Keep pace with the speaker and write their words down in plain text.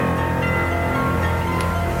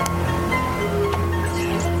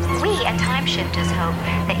Shifters hope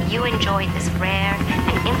that you enjoyed this rare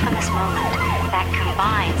and infamous moment that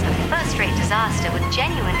combines a first-rate disaster with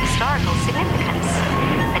genuine historical significance.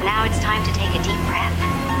 But now it's time to take a deep breath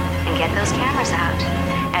and get those cameras out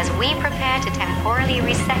as we prepare to temporally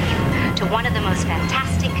reset you to one of the most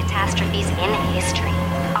fantastic catastrophes in history.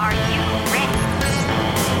 Are you ready?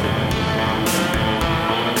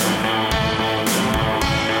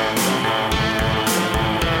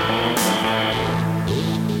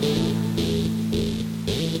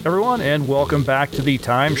 Everyone, and welcome back to the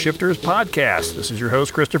Time Shifters podcast. This is your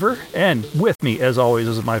host, Christopher, and with me, as always,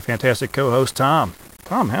 is my fantastic co-host, Tom.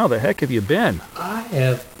 Tom, how the heck have you been? I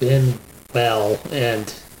have been well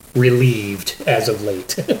and relieved as of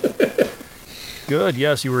late. Good,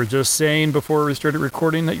 yes, you were just saying before we started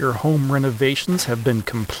recording that your home renovations have been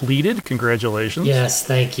completed. Congratulations. Yes,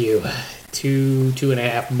 thank you.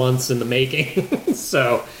 2.5 months in the making.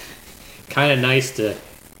 So, kind of nice to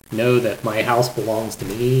know that my house belongs to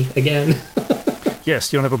me again.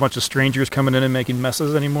 Yes, you don't have a bunch of strangers coming in and making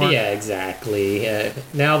messes anymore? Yeah, exactly.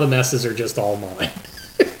 Now the messes are just all mine.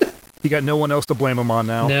 You got no one else to blame them on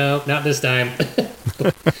now? No, not this time.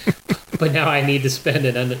 But now I need to spend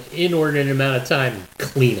an inordinate amount of time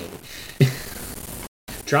cleaning.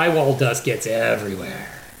 Drywall dust gets everywhere.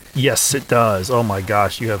 Yes, it does. Oh my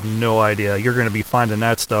gosh, you have no idea. You're going to be finding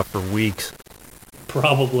that stuff for weeks.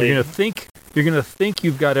 Probably. You're going to think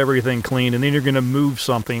you've got everything clean, and then you're going to move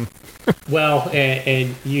something. Well,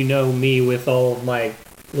 and you know me with all of my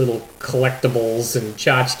little collectibles and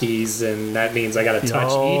tchotchkes, and that means I got to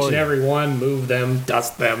touch each and every one, move them,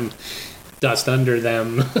 dust under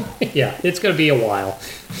them. Yeah, it's going to be a while.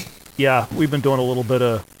 Yeah, we've been doing a little bit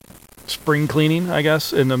of spring cleaning, I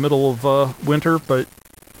guess, in the middle of winter, but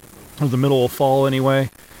the middle of fall anyway.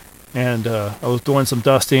 And I was doing some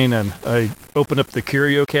dusting, and I opened up the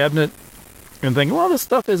curio cabinet and thinking, well, this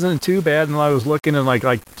stuff isn't too bad. And I was looking and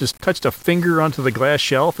like just touched a finger onto the glass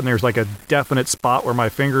shelf, and there's like a definite spot where my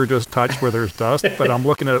finger just touched where there's dust. But I'm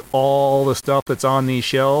looking at all the stuff that's on these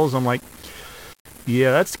shelves. I'm like,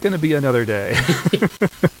 yeah, that's going to be another day.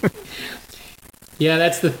 Yeah,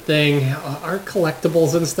 that's the thing. Our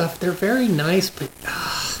collectibles and stuff, they're very nice, but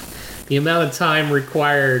the amount of time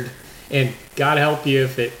required, and God help you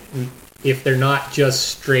if they're not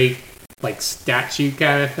just straight like statue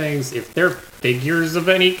kind of things, if they're figures of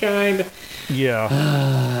any kind.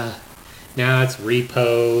 Yeah. Now it's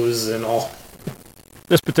repos and all.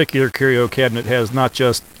 This particular curio cabinet has not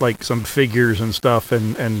just like some figures and stuff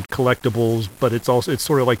and collectibles, but it's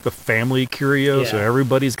sort of like the family curio. Yeah. So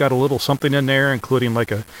everybody's got a little something in there, including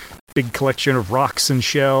like a big collection of rocks and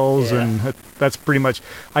shells. Yeah. And that's pretty much,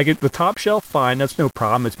 I get the top shelf fine. That's no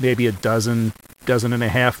problem. It's maybe a dozen and a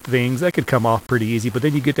half things that could come off pretty easy. But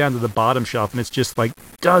then you get down to the bottom shelf and it's just like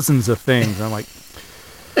dozens of things. I'm like,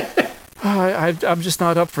 I'm just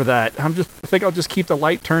not up for that. I think I'll just keep the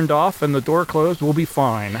light turned off and the door closed. We'll be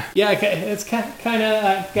fine. Yeah, it's kind of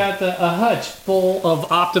I've got a hutch full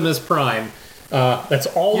of Optimus Prime. That's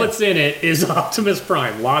all that's in it is Optimus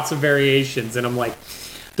Prime. Lots of variations, and I'm like,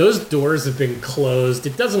 those doors have been closed.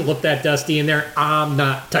 It doesn't look that dusty in there. I'm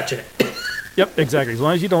not touching it. Yep, exactly. As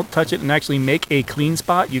long as you don't touch it and actually make a clean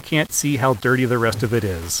spot, you can't see how dirty the rest of it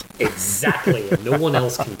is. Exactly. And no one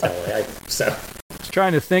else can tell.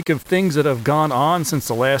 Trying to think of things that have gone on since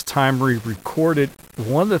the last time we recorded.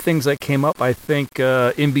 One of the things that came up, I think,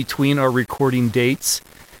 in between our recording dates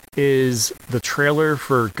is the trailer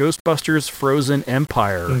for Ghostbusters Frozen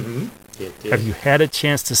Empire. Mm-hmm. Have you had a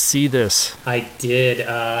chance to see this? I did,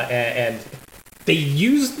 and they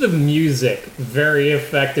used the music very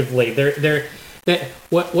effectively.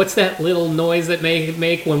 What's that little noise that they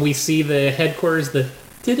make when we see the headquarters? The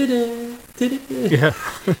da-da-da, da-da-da. Yeah.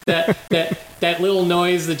 that little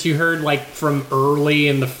noise that you heard like from early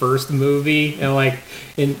in the first movie, and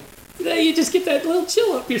you just get that little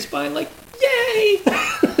chill up your spine, like, yay!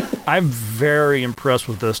 I'm very impressed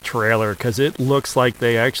with this trailer because it looks like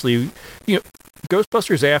they actually,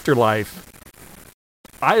 Ghostbusters Afterlife.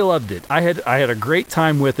 I loved it. I had a great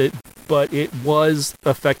time with it, but it was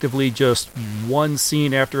effectively just one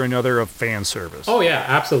scene after another of fan service. Oh yeah,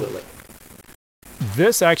 absolutely.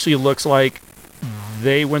 This actually looks like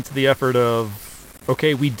they went to the effort of,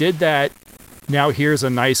 okay, we did that. Now here's a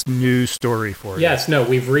nice new story for you. Yes, no,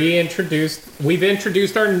 we've introduced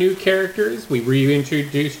our new characters. We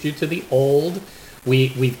reintroduced you to the old.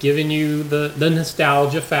 We've given you the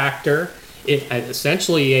nostalgia factor. It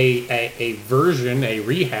essentially a version, a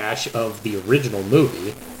rehash of the original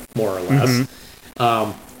movie, more or less.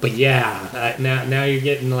 Mm-hmm. But yeah, now you're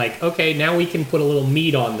getting like, okay, now we can put a little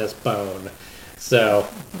meat on this bone. So,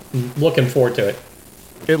 looking forward to it.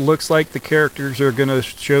 It looks like the characters are going to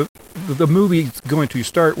show the movie's going to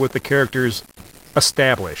start with the characters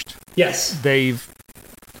established. Yes.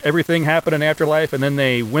 Everything happened in Afterlife, and then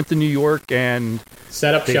they went to New York and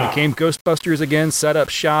Set up they shop. became Ghostbusters again, set up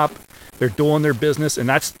shop. They're doing their business, and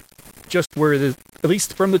that's just where at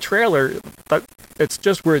least from the trailer, it's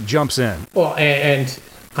just where it jumps in. Well, and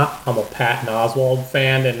I'm a Patton Oswalt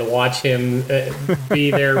fan, and to watch him be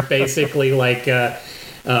there basically like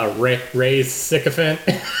Ray's sycophant,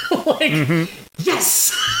 like,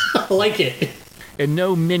 yes, I like it. And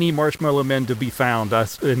no mini Marshmallow Men to be found,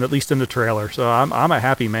 at least in the trailer. So I'm a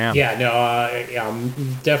happy man. Yeah, no, I'm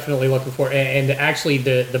definitely looking for it. And actually,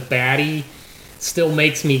 the baddie still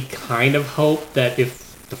makes me kind of hope that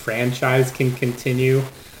if the franchise can continue,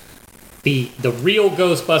 the real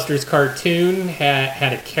Ghostbusters cartoon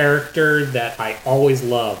had a character that I always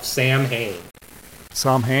loved, Sam Hain.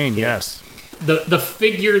 Sam Hain, yes. The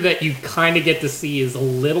figure that you kind of get to see is a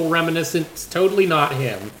little reminiscent. It's totally not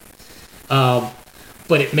him.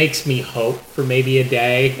 But it makes me hope for maybe a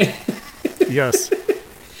day. Yes.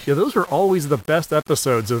 Yeah, those were always the best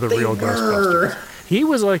episodes of the real Ghostbusters. He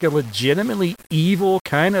was like a legitimately evil,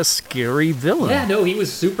 kind of scary villain. Yeah, no, he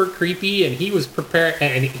was super creepy, and he was prepared,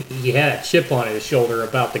 and he had a chip on his shoulder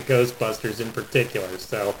about the Ghostbusters in particular.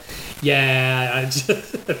 So, yeah, I just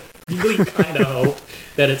really kind of hope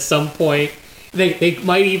that at some point they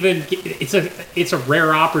might even it's a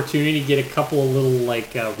rare opportunity to get a couple of little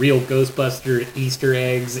like real Ghostbuster Easter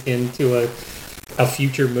eggs into a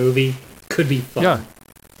future movie. Could be fun. Yeah.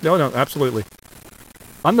 No, absolutely.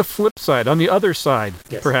 On the flip side, on the other side,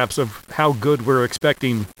 Yes. perhaps, of how good we're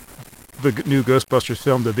expecting the new Ghostbusters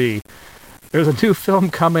film to be, there's a new film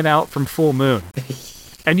coming out from Full Moon.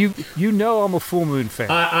 And you know I'm a Full Moon fan.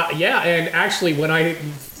 Yeah, and actually, when I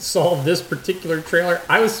saw this particular trailer,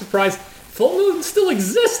 I was surprised Full Moon still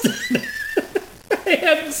existed. I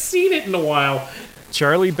hadn't seen it in a while.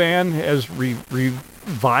 Charlie Band has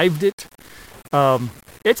revived it.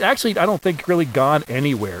 It's actually, I don't think, really gone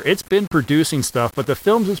anywhere. It's been producing stuff, but the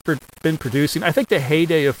films it's been producing, I think the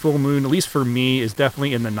heyday of Full Moon, at least for me, is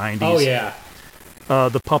definitely in the 90s. Oh, yeah.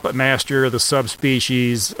 The Puppet Master, the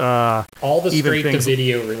Subspecies. All the even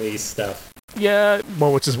straight-to-video release stuff. Yeah,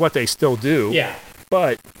 well, which is what they still do. Yeah.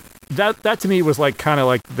 But that to me was like kind of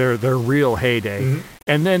like their real heyday. Mm-hmm.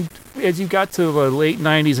 And then as you got to the late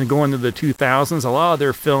 90s and going into the 2000s, a lot of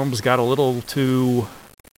their films got a little too...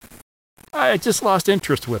 I just lost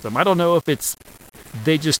interest with them. I don't know if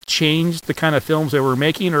they just changed the kind of films they were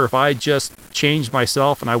making, or if I just changed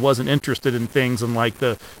myself and I wasn't interested in things and like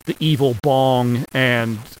the evil Bong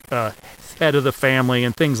and Head of the Family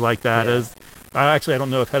and things like that. Yeah. I don't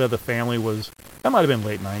know if Head of the Family that might have been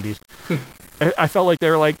late 90s. I felt like they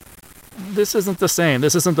were like, this isn't the same.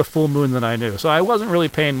 This isn't the Full Moon that I knew. So I wasn't really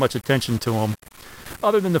paying much attention to them,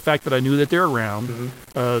 other than the fact that I knew that they're around.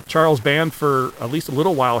 Mm-hmm. Charles Band, for at least a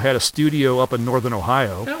little while, had a studio up in northern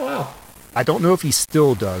Ohio. Oh, wow. I don't know if he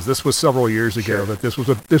still does. This was several years ago. Sure. That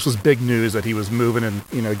this was big news that he was moving and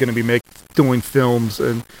going to be doing films.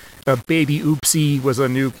 And Baby Oopsie was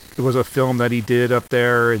a film that he did up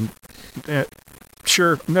there. And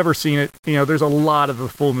sure, never seen it. There's a lot of the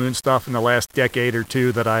Full Moon stuff in the last decade or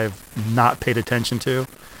two that I've not paid attention to.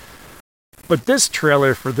 But this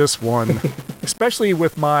trailer for this one, especially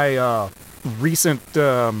with my recent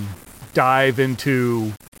dive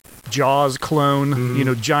into Jaws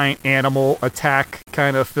clone, giant animal attack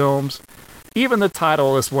kind of films, even the title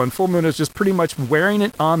of this one, Full Moon, is just pretty much wearing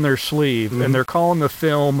it on their sleeve, and they're calling the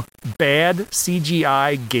film Bad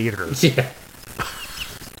CGI Gators. Yeah.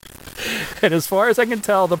 And as far as I can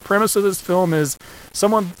tell, the premise of this film is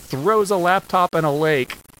someone throws a laptop in a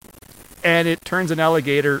lake, and it turns an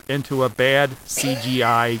alligator into a bad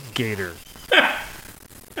CGI gator.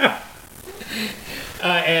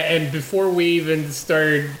 And before we even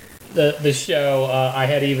started the show, I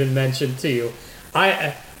had even mentioned to you,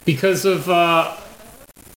 because of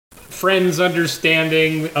friends'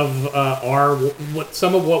 understanding of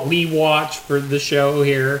some of what we watch for the show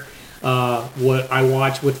here, what I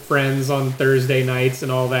watch with friends on Thursday nights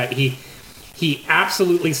and all that, he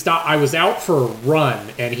absolutely stopped. I was out for a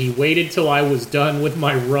run, and he waited till I was done with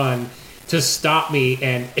my run to stop me,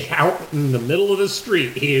 and out in the middle of the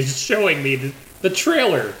street, he is showing me the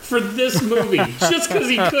trailer for this movie, just because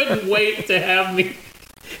he couldn't wait to have me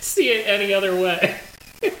see it any other way.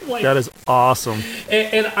 That is awesome.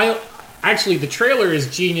 And I actually, the trailer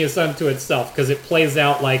is genius unto itself, because it plays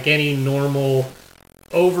out like any normal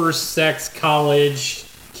oversexed college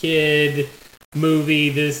kid movie.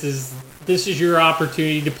 This is your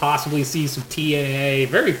opportunity to possibly see some TNA,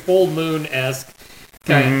 very Full Moon-esque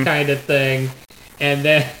kind of thing. And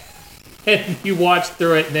then and you watch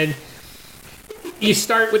through it, and then you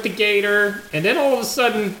start with the gator, and then all of a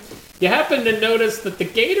sudden, you happen to notice that the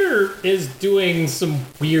gator is doing some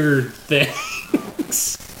weird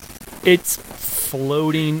things. It's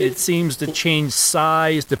floating. It seems to change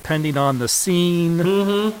size depending on the scene.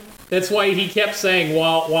 Mm-hmm. That's why he kept saying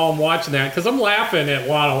while I'm watching that, because I'm laughing at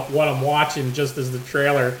what I'm watching just as the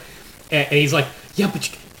trailer, and he's like, "Yeah, but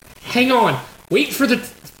hang on, wait for the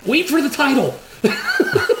title."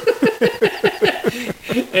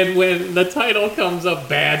 And when the title comes up,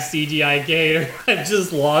 bad CGI gator, I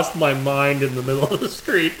just lost my mind in the middle of the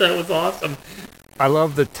street. That was awesome. I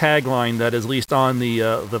love the tagline that is at least on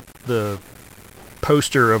the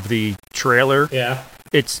poster of the trailer. Yeah.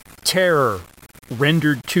 It's terror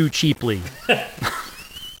rendered too cheaply.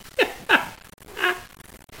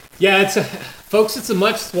 Yeah, folks, it's a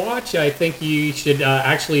must watch. I think you should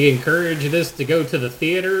actually encourage this to go to the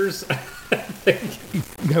theaters.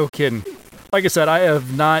 No kidding. Like I said, I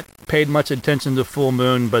have not paid much attention to Full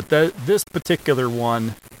Moon, but this particular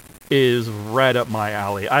one is right up my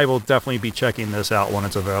alley. I will definitely be checking this out when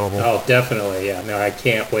it's available. Oh, definitely. Yeah, no, I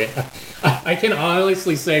can't wait. I can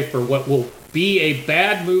honestly say for what will be a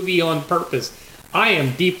bad movie on purpose, I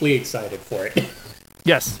am deeply excited for it.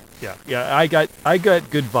 Yes. Yeah. I got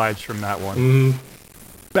good vibes from that one. Mm.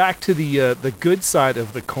 Back to the good side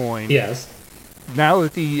of the coin. Yes. Now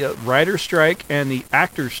that the writer strike and the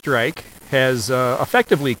actor strike has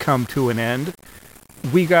effectively come to an end,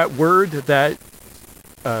 we got word that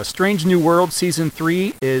Strange New World Season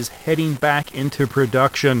 3 is heading back into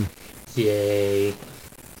production. Yay.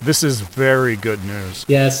 This is very good news.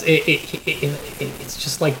 Yes, it's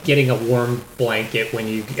just like getting a warm blanket when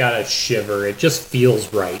you got a shiver. It just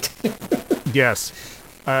feels right. Yes.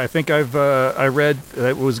 I think I read that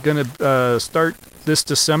it was going to start this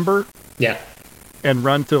December. Yeah. And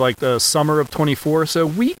run to like the summer of 24. So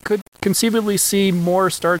we could conceivably see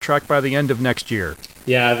more Star Trek by the end of next year.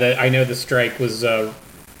 Yeah, I know the strike was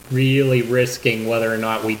really risking whether or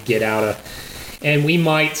not we'd get out of... And we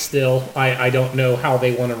might still. I don't know how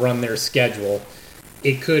they want to run their schedule.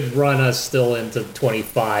 It could run us still into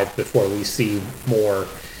 25 before we see more.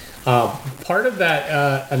 Part of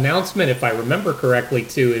that announcement, if I remember correctly,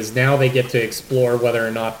 too, is now they get to explore whether or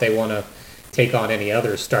not they want to take on any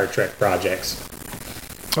other Star Trek projects.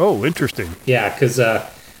 Oh, interesting. Yeah, because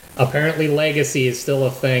apparently Legacy is still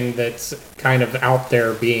a thing that's kind of out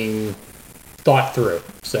there being thought through.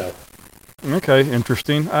 So, okay,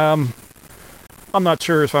 interesting. I'm not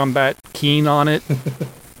sure if I'm that keen on it.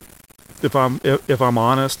 if I'm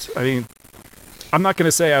honest, I mean, I'm not going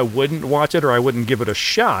to say I wouldn't watch it or I wouldn't give it a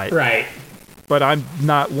shot. Right. But I'm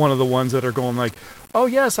not one of the ones that are going like, "Oh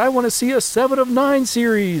yes, I want to see a 7 of 9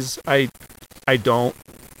 series." I don't.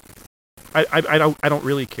 I don't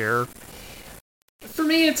really care. For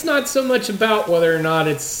me, it's not so much about whether or not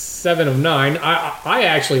it's 7 of 9. I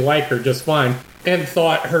actually like her just fine, and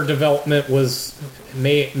thought her development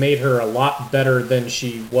made her a lot better than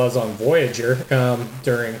she was on Voyager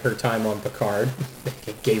during her time on Picard.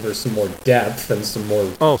 It gave her some more depth and some more.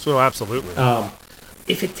 Oh, so absolutely.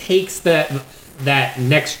 If it takes that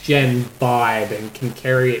next gen vibe and can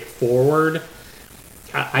carry it forward,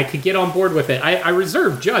 I could get on board with it. I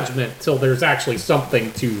reserve judgment till there's actually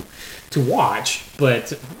something to watch,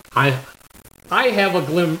 but I have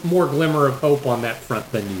a more glimmer of hope on that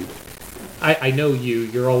front than you. I know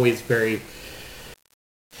you're always very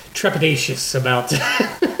trepidatious about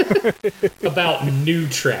about new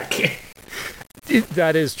Trek.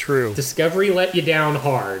 That is true. Discovery let you down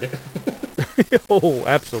hard. Oh,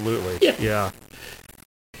 absolutely. Yeah.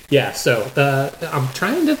 Yeah, so I'm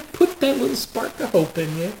trying to put that little spark of hope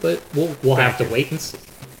in you, but we'll have to wait and see.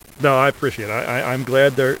 No, I appreciate it. I'm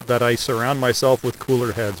glad that I surround myself with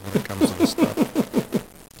cooler heads when it comes to this stuff.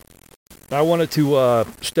 I wanted to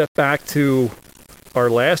step back to our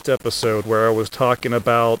last episode where I was talking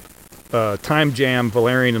about Time Jam,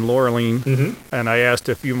 Valerian, and Laureline, and I asked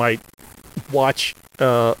if you might watch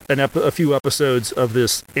a few episodes of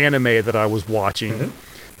this anime that I was watching. Mm-hmm.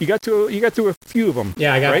 You got to a few of them.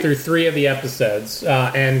 Yeah, I got right? through 3 of the episodes,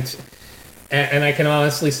 and I can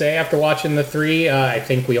honestly say after watching the 3, I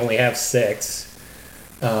think we only have 6,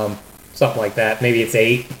 something like that. Maybe it's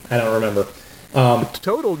 8. I don't remember.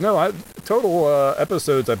 Total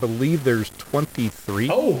episodes. I believe there's 23.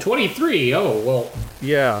 Oh, 23. Oh, well.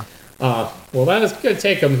 Yeah. Well, that is going to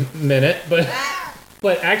take a minute, but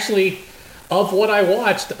actually, of what I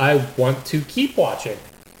watched, I want to keep watching.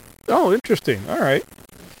 Oh, interesting. All right.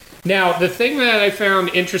 Now, the thing that I found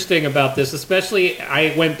interesting about this, especially,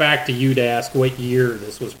 I went back to you to ask what year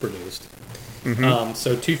this was produced. Mm-hmm.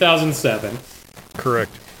 So 2007.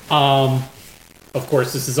 Correct. Of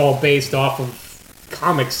course, this is all based off of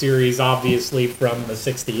comic series, obviously, from the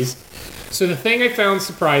 60s. So the thing I found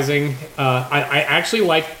surprising, I actually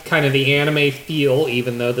like kind of the anime feel,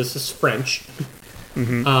 even though this is French.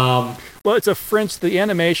 Well, it's a French. The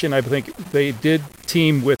animation, I think, they did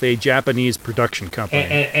team with a Japanese production company,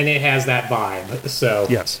 and it has that vibe. So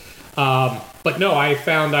yes. But no, I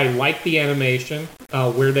found I like the animation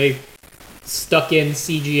where they stuck in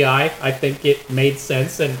CGI. I think it made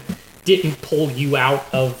sense and didn't pull you out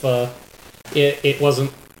of it. It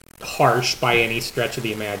wasn't harsh by any stretch of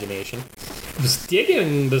the imagination. I was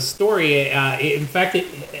digging the story. In fact,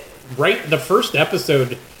 right the first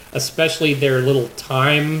episode, especially their little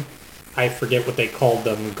time. I forget what they called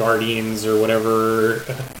them, guardians or whatever.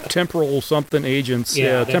 Temporal something agents.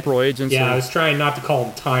 Yeah, temporal agents. Yeah, I was trying not to call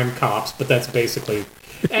them time cops, but that's basically...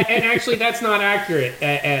 and actually, that's not accurate.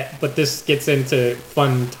 But this gets into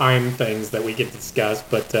fun time things that we get to discuss.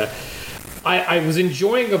 But I was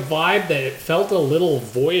enjoying a vibe that it felt a little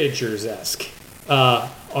Voyagers-esque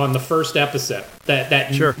on the first episode.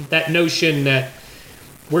 That notion that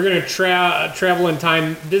we're going to travel in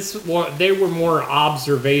time. They were more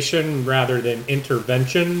observation rather than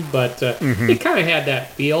intervention, but it kind of had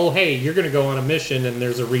that feel. Hey, you're going to go on a mission, and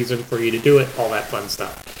there's a reason for you to do it. All that fun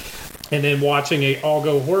stuff. And then watching it all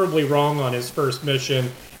go horribly wrong on his first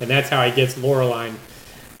mission, and that's how he gets Laureline.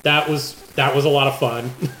 That was a lot of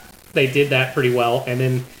fun. They did that pretty well, and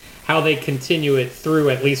then how they continue it through,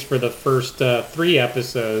 at least for the first 3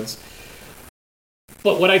 episodes.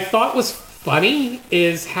 But what I thought was funny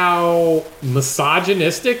is how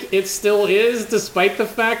misogynistic it still is, despite the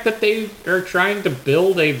fact that they are trying to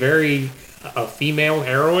build a female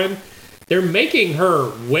heroine. They're making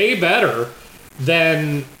her way better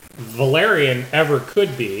than Valerian ever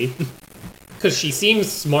could be, because she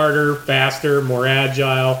seems smarter, faster, more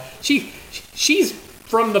agile. She's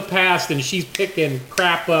from the past, and she's picking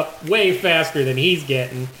crap up way faster than he's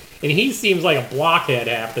getting, and he seems like a blockhead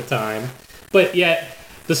half the time. But yet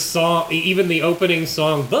the song, even the opening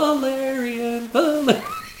song, Valerian.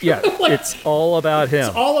 Yeah, it's all about him.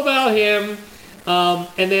 It's all about him.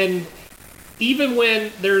 And then even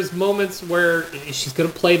when there's moments where she's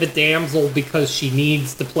going to play the damsel because she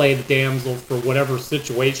needs to play the damsel for whatever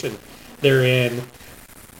situation they're in.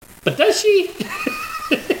 But does she?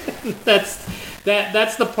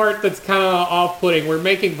 That's the part that's kind of off-putting. We're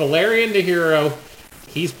making Valerian the hero.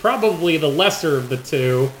 He's probably the lesser of the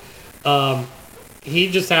two.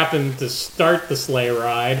 He just happened to start the sleigh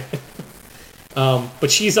ride.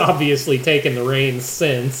 But she's obviously taken the reins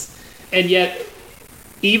since. And yet,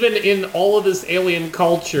 even in all of this alien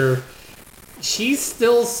culture, she's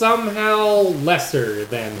still somehow lesser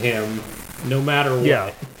than him, no matter what.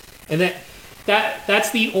 Yeah. And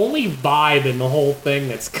that's the only vibe in the whole thing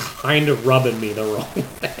that's kind of rubbing me the wrong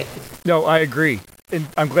way. No, I agree. And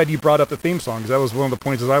I'm glad you brought up the theme song, because that was one of the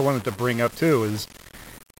points that I wanted to bring up, too, is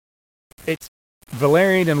it's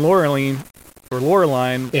Valerian and Laureline, or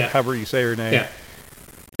Laureline, however you say her name,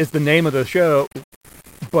 is the name of the show,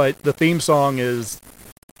 but the theme song is,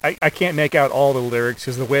 I can't make out all the lyrics,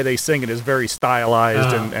 because the way they sing it is very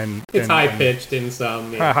stylized, and it's high-pitched in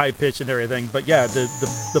some. Yeah. High-pitched and everything, but yeah,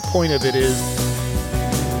 the point of it is...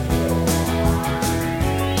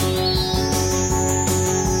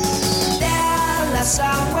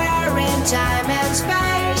 Somewhere in time and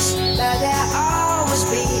space, but there'll always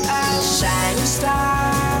be a shining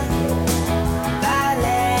star.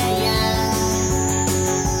 Valerian,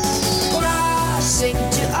 crossing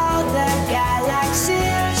to all the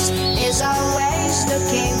galaxies, is always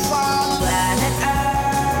looking for planet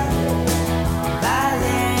Earth.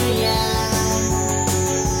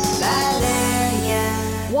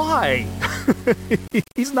 Valerian. Why?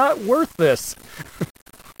 He's not worth this.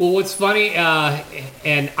 Well, what's funny,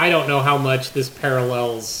 and I don't know how much this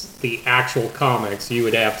parallels the actual comics. You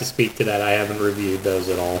would have to speak to that. I haven't reviewed those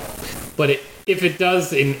at all. But if it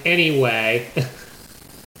does in any way,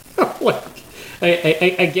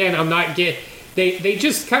 again, I'm not getting... They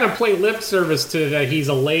just kind of play lip service to that he's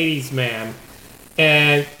a ladies' man.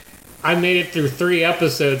 And I made it through 3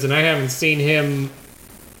 episodes, and I haven't seen him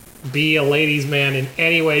be a ladies' man in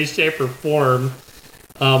any way, shape, or form.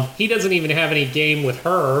 He doesn't even have any game with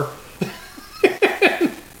her.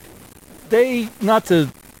 They, not to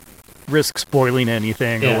risk spoiling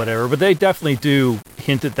anything or whatever, but they definitely do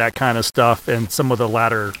hint at that kind of stuff in some of the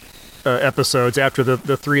latter episodes after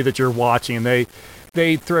the 3 that you're watching. They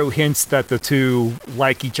throw hints that the two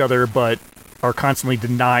like each other, but are constantly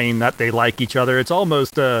denying that they like each other. It's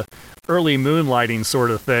almost a early moonlighting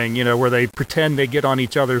sort of thing, where they pretend they get on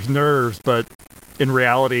each other's nerves, but in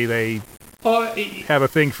reality they have a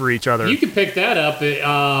thing for each other. You can pick that up.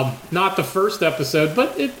 Not the first episode,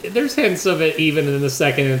 but there's hints of it even in the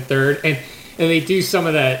second and third, and they do some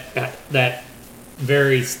of that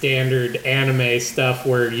very standard anime stuff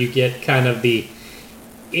where you get kind of the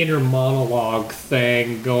inner monologue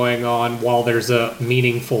thing going on while there's a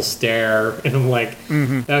meaningful stare, and I'm like,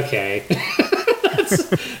 okay,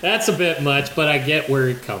 that's a bit much, but I get where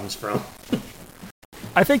it comes from.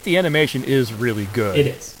 I think the animation is really good. It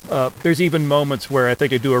is. There's even moments where I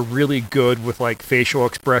think they do a really good with like facial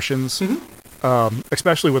expressions,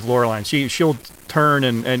 especially with Laureline. She'll turn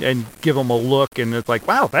and give them a look, and it's like,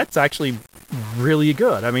 wow, that's actually really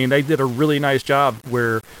good. I mean, they did a really nice job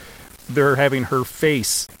where they're having her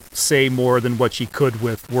face say more than what she could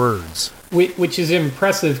with words. Which is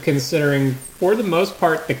impressive considering, for the most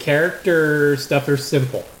part, the character stuff are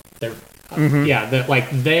simple. They're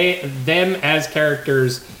them as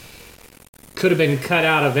characters could have been cut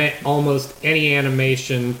out of almost any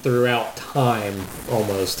animation throughout time.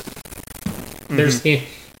 Almost.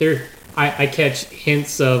 I catch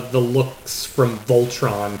hints of the looks from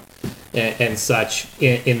Voltron and such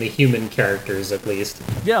in the human characters, at least.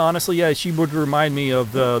 Yeah, honestly, yeah, she would remind me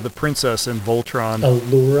of the princess in Voltron.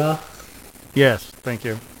 Allura? Yes, thank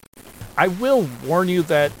you. I will warn you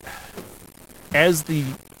that as the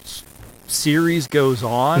series goes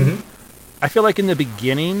on, I feel like in the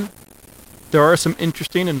beginning, there are some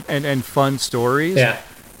interesting and fun stories. Yeah.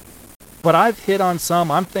 But I've hit on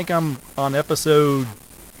some. I think I'm on episode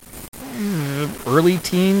early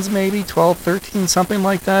teens, maybe 12, 13, something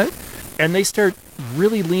like that. And they start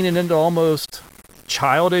really leaning into almost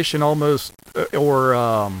childish and almost,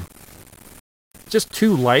 just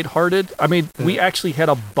too lighthearted. I mean, we actually had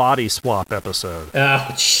a body swap episode. Oh,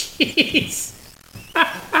 jeez.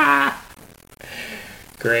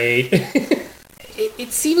 Great.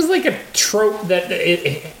 It seems like a trope that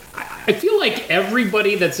I feel like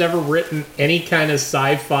everybody that's ever written any kind of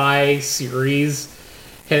sci-fi series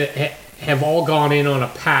have all gone in on a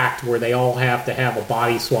pact where they all have to have a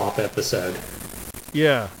body swap episode.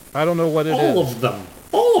 Yeah, I don't know what it is. All of them.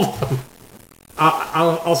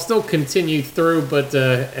 I'll still continue through, but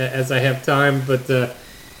as I have time. But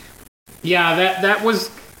yeah, that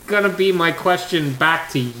was gonna be my question back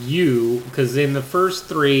to you, because in the first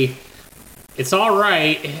three, it's all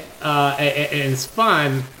right and it's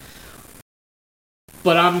fun,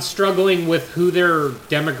 but I'm struggling with who their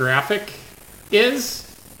demographic is.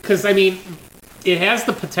 Because, I mean, it has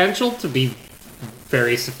the potential to be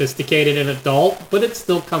very sophisticated and adult, but it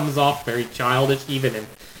still comes off very childish, even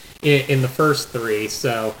in the first three.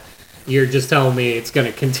 So you're just telling me it's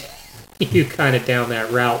going to continue kind of down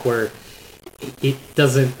that route where it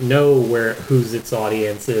doesn't know whose its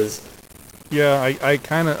audience is. Yeah, I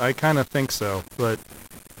kind of think so. But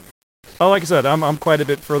like I said, I'm quite a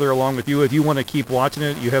bit further along with you. If you want to keep watching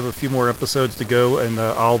it, you have a few more episodes to go, and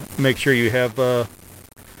I'll make sure you have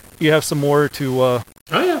some more to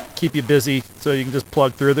keep you busy, so you can just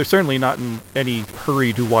plug through. They're certainly not in any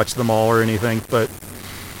hurry to watch them all or anything, but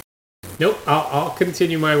nope, I'll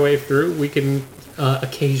continue my way through. We can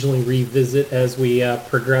occasionally revisit as we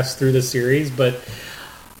progress through the series, but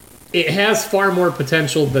it has far more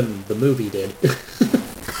potential than the movie did.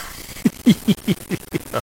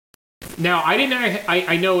 Now,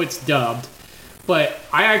 I know it's dubbed, but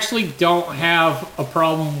I actually don't have a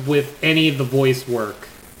problem with any of the voice work.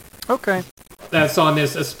 Okay. That's on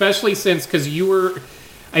this, especially since, because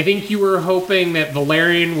I think you were hoping that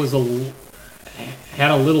Valerian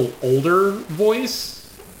had a little older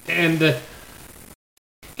voice, and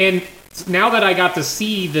now that I got to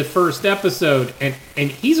see the first episode,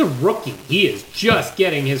 and he's a rookie, he is just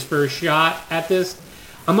getting his first shot at this,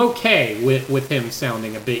 I'm okay with him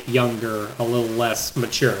sounding a bit younger, a little less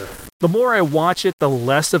mature. The more I watch it, the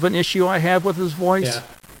less of an issue I have with his voice. Yeah.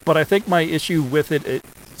 But I think my issue with it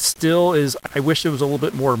still is I wish it was a little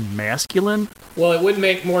bit more masculine. Well, it would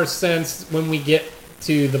make more sense when we get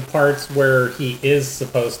to the parts where he is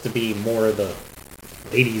supposed to be more the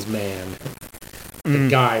ladies' man, the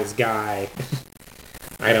guy's guy.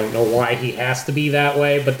 I don't know why he has to be that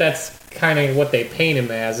way, but that's kind of what they paint him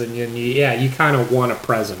as, and you kind of want a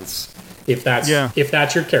presence if that's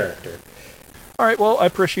your character. All right, well, I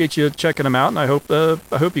appreciate you checking them out, and I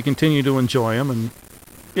hope you continue to enjoy them, and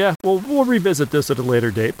yeah, we'll revisit this at a later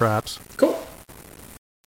date, perhaps. Cool.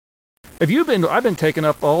 I've been taking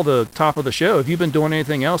up all the top of the show. Have you been doing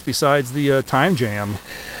anything else besides the Time Jam?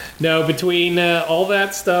 No, between all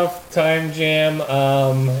that stuff, Time Jam,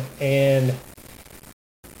 and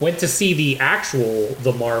went to see the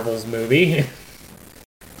Marvels movie.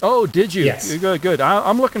 Oh, did you? Yes. Good.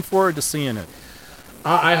 I'm looking forward to seeing it.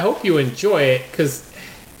 I hope you enjoy it, because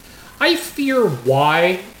I fear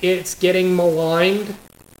why it's getting maligned,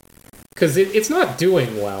 because it's not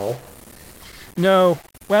doing well. No.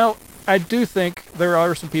 Well, I do think there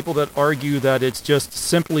are some people that argue that it's just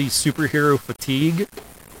simply superhero fatigue,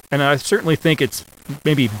 and I certainly think it's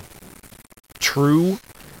maybe true.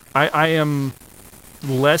 I am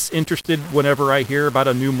less interested whenever I hear about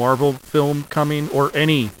a new Marvel film coming or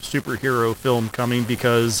any superhero film coming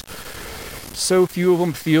because so few of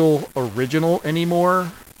them feel original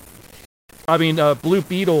anymore. I mean, Blue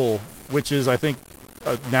Beetle, which is, I think,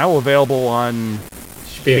 now available on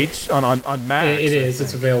on Max. It is.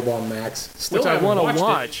 It's available on Max. Still which I want to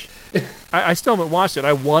watch. I still haven't watched it.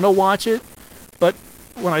 I want to watch it, but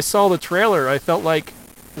when I saw the trailer, I felt like,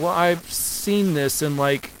 well, I've seen this in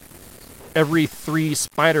like every 3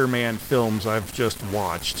 Spider-Man films I've just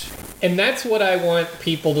watched. And that's what I want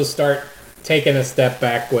people to start taking a step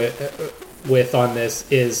back with on this,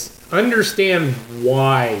 is understand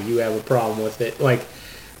why you have a problem with it. Like,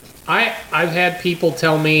 I've had people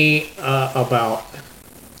tell me about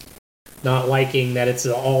not liking that it's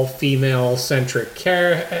an all-female centric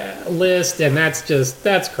list, and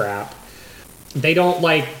that's crap. They don't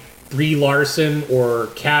like Brie Larson or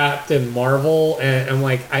Captain Marvel, and I'm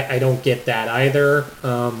like, I don't get that either.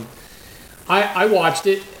 I watched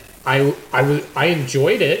it. I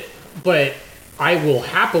enjoyed it, but I will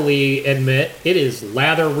happily admit it is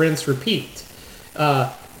lather, rinse, repeat.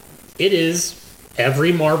 It is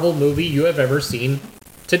every Marvel movie you have ever seen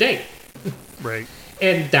to date. Right.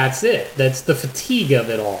 And that's it. That's the fatigue of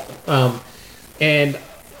it all. And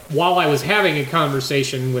while I was having a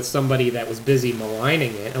conversation with somebody that was busy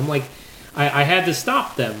maligning it, I'm like, I had to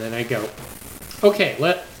stop them, and I go, okay,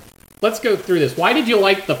 let's go through this. Why did you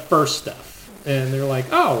like the first stuff? And they're like,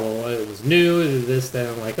 oh, well, it was new, it was this, that.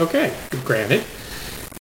 I'm like, okay, granted.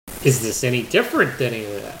 Is this any different than any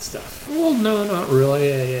of that stuff? Well, no, not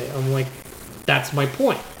really. I'm like, that's my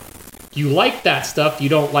point. You like that stuff, you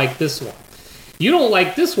don't like this one. You don't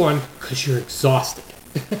like this one because you're exhausted.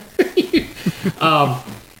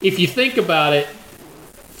 If you think about it,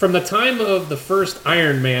 from the time of the first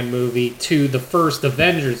Iron Man movie to the first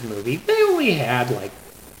Avengers movie, they only had like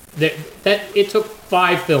that. It took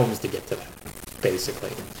 5 films to get to that, basically.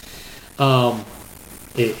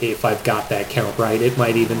 If I've got that count right, it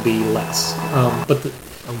might even be less. But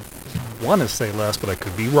I want to say less, but I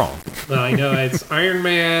could be wrong. I know it's Iron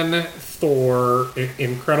Man, Thor,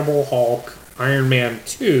 Incredible Hulk, Iron Man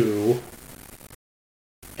 2,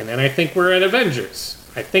 and then I think we're at Avengers.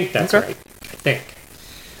 I think that's okay. right. I think.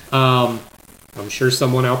 I'm sure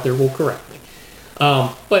someone out there will correct me.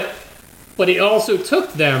 But it also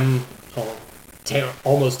took them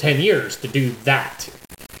almost 10 years to do that.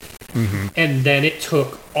 Mm-hmm. And then it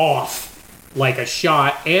took off like a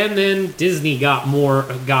shot, and then Disney got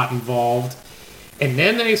involved, and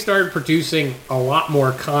then they started producing a lot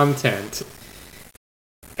more content.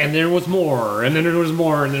 And there was more, and then there was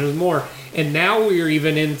more, and then there was more. And now we're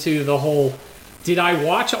even into the whole, did I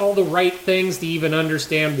watch all the right things to even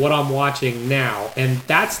understand what I'm watching now? And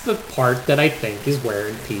that's the part that I think is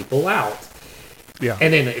wearing people out. Yeah.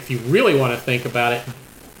 And then if you really want to think about it,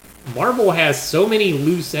 Marvel has so many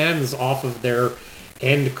loose ends off of their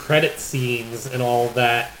end credit scenes and all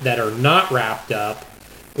that are not wrapped up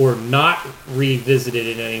or not revisited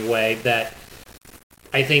in any way, that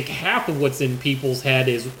I think half of what's in people's head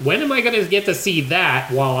is, when am I going to get to see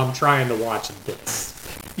that while I'm trying to watch this?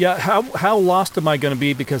 Yeah, how lost am I going to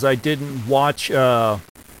be because I didn't watch,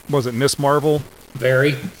 was it Miss Marvel?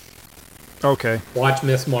 Very. Okay. Watch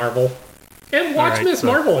Miss Marvel. And watch Miss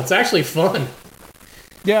Marvel. It's actually fun.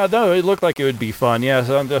 Yeah, no, it looked like it would be fun. Yeah,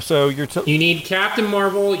 so you're... You need Captain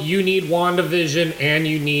Marvel, you need WandaVision, and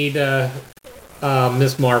you need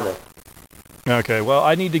Miss Marvel. Okay, well,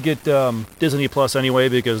 I need to get Disney Plus anyway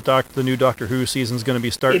because the new Doctor Who season's going to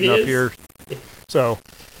be starting up here. So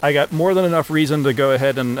I got more than enough reason to go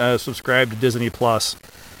ahead and subscribe to Disney Plus.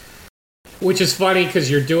 Which is funny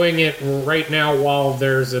because you're doing it right now while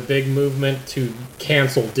there's a big movement to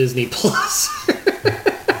cancel Disney Plus.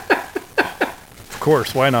 Of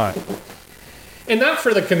course, why not? And not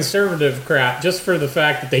for the conservative crap, just for the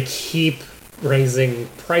fact that they keep raising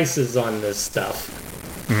prices on this stuff.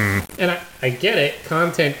 And I get it,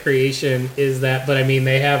 content creation is that, but I mean,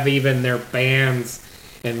 they have even their bands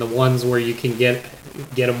and the ones where you can get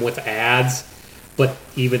them with ads, but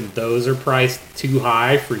even those are priced too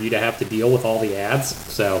high for you to have to deal with all the ads.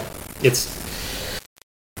 So it's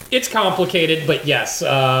complicated, but yes,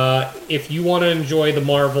 if you want to enjoy the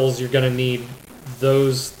Marvels, you're going to need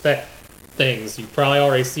those things. You've probably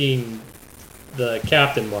already seen the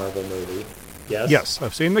Captain Marvel movie. Yes? Yes,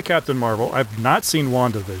 I've seen the Captain Marvel. I've not seen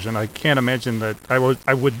WandaVision. I can't imagine that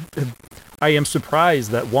I am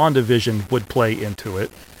surprised that WandaVision would play into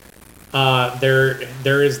it.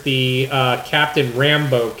 There is the Captain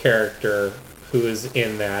Rambo character who is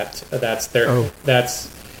in that.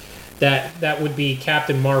 That would be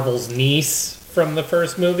Captain Marvel's niece from the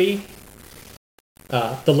first movie.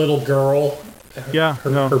 The little girl.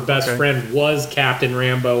 Her best friend was Captain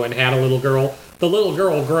Rambo and had a little girl. The little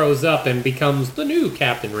girl grows up and becomes the new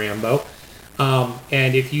Captain Rambo.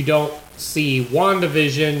 And if you don't see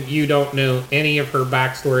WandaVision, you don't know any of her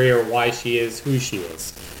backstory or why she is who she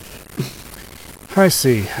is. I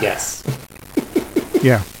see. Yes.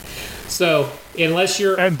 Yeah. So, unless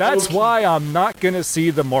you're... And that's why I'm not going to see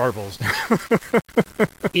the Marvels.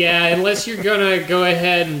 Yeah, unless you're going to go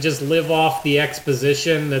ahead and just live off the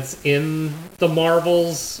exposition that's in the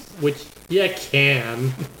Marvels, which you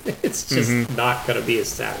can. It's just not going to be as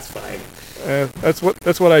satisfying. That's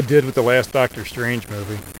what I did with the last Doctor Strange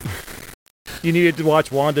movie. You needed to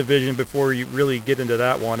watch WandaVision before you really get into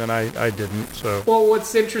that one, and I didn't. So. Well,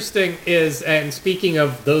 what's interesting is, and speaking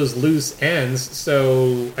of those loose ends,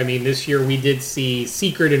 so I mean, this year we did see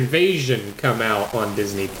Secret Invasion come out on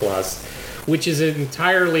Disney Plus, which is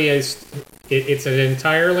entirely it's an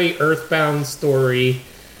entirely Earthbound story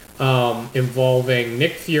involving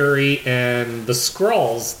Nick Fury and the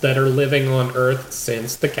Skrulls that are living on Earth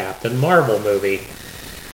since the Captain Marvel movie.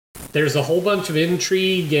 There's a whole bunch of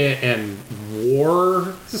intrigue and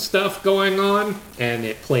war stuff going on, and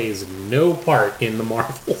it plays no part in the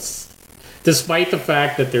Marvels. Despite the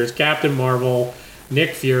fact that there's Captain Marvel,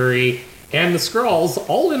 Nick Fury, and the Skrulls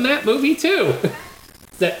all in that movie too.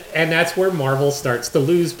 And that's where Marvel starts to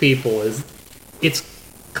lose people, is it's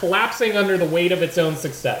collapsing under the weight of its own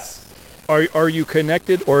success. Are you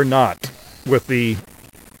connected or not with the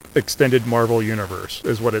extended Marvel universe,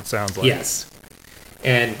 is what it sounds like. Yes.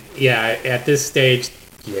 And yeah, at this stage,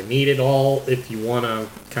 you need it all if you want to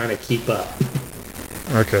kind of keep up.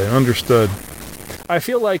 Okay, understood. I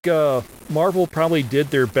feel like Marvel probably did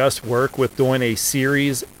their best work with doing a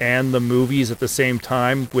series and the movies at the same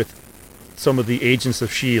time with some of the Agents of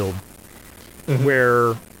S.H.I.E.L.D.,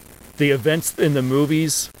 where the events in the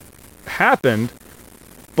movies happened,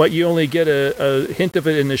 but you only get a hint of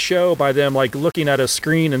it in the show by them like looking at a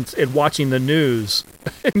screen and watching the news.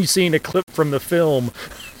 And you seeing a clip from the film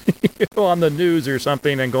on the news or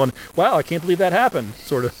something and going, wow, I can't believe that happened,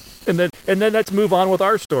 sort of. And then let's move on with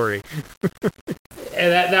our story.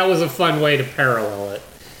 And that was a fun way to parallel it.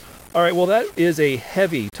 All right, well, that is a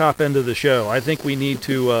heavy top end of the show. I think we need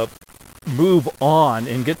to move on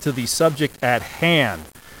and get to the subject at hand.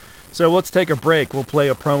 So let's take a break. We'll play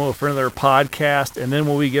a promo for another podcast, and then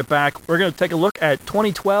when we get back, we're going to take a look at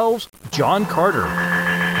 2012's John Carter.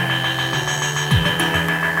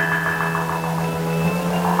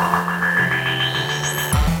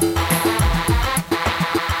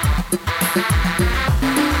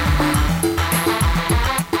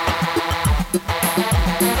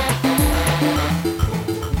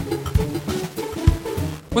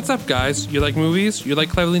 What's up, guys? You like movies? You like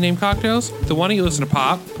cleverly named cocktails? Then why don't you listen to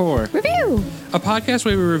Pop Pour Review, a podcast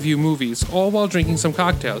where we review movies, all while drinking some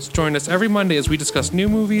cocktails. Join us every Monday as we discuss new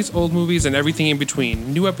movies, old movies, and everything in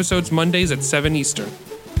between. New episodes Mondays at 7 Eastern.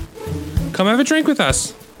 Come have a drink with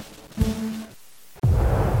us.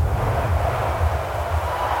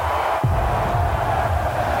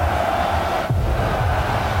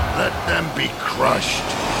 Let them be crushed.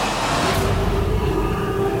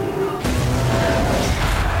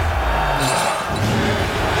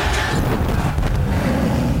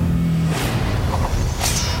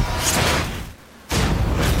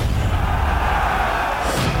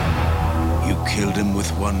 Killed him with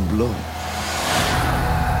one blow.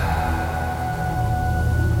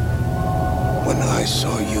 When I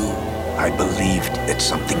saw you, I believed that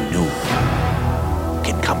something new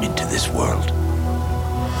can come into this world.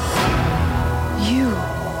 You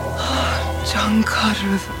are John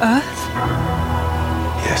Carter of Earth?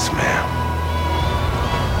 Yes, ma'am.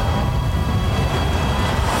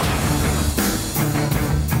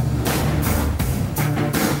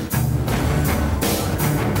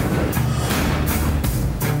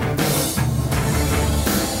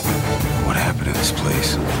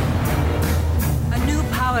 Place. A new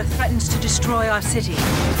power threatens to destroy our city.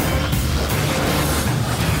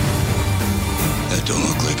 That don't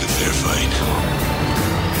look like a fair fight.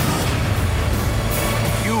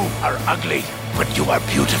 You are ugly, but you are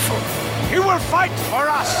beautiful. You will fight for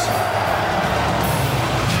us!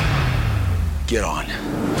 Get on.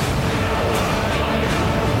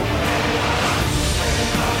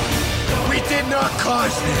 We did not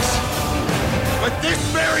cause this. But this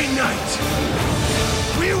very night,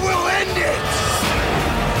 we will end it!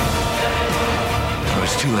 I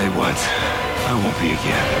was too late once. I won't be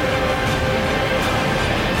again.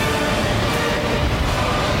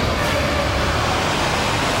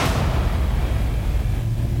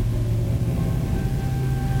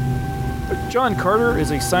 John Carter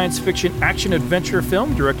is a science fiction action-adventure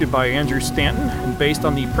film directed by Andrew Stanton and based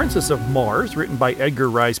on The Princess of Mars, written by Edgar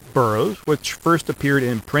Rice Burroughs, which first appeared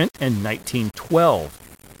in print in 1912.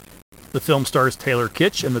 The film stars Taylor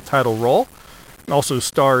Kitsch in the title role. It also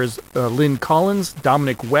stars Lynn Collins,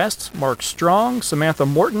 Dominic West, Mark Strong, Samantha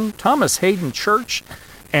Morton, Thomas Hayden Church,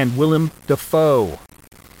 and Willem Dafoe.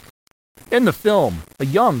 In the film, a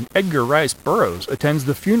young Edgar Rice Burroughs attends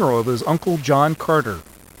the funeral of his uncle John Carter.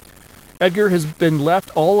 Edgar has been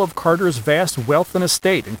left all of Carter's vast wealth and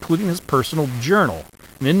estate, including his personal journal.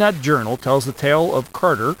 And in that journal tells the tale of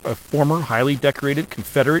Carter, a former highly decorated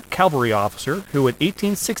Confederate cavalry officer who in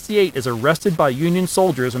 1868 is arrested by Union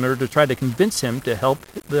soldiers in order to try to convince him to help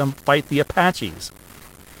them fight the Apaches.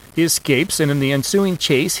 He escapes, and in the ensuing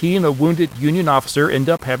chase, he and a wounded Union officer end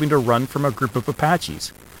up having to run from a group of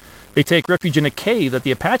Apaches. They take refuge in a cave that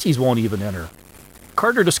the Apaches won't even enter.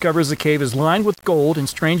 Carter discovers the cave is lined with gold and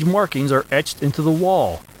strange markings are etched into the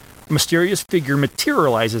wall. A mysterious figure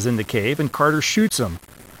materializes in the cave and Carter shoots him.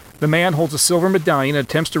 The man holds a silver medallion and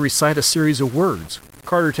attempts to recite a series of words.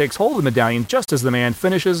 Carter takes hold of the medallion just as the man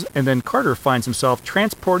finishes, and then Carter finds himself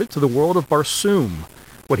transported to the world of Barsoom,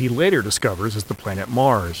 what he later discovers is the planet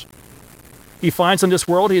Mars. He finds on this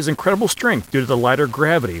world he has incredible strength due to the lighter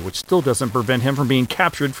gravity, which still doesn't prevent him from being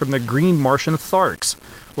captured from the green Martian Tharks,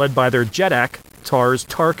 led by their Jedak, Tars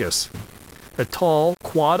Tarkas, a tall,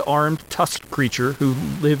 quad-armed, tusked creature who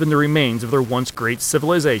live in the remains of their once great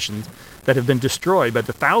civilizations that have been destroyed by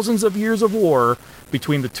the thousands of years of war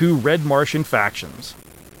between the two Red Martian factions.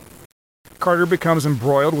 Carter becomes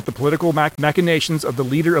embroiled with the political machinations of the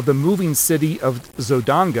leader of the moving city of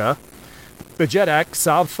Zodanga. The Jedak,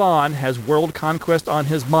 Sab Than, has world conquest on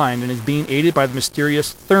his mind and is being aided by the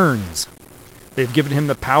mysterious Therns. They've given him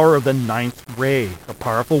the power of the Ninth Ray, a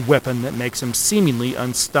powerful weapon that makes him seemingly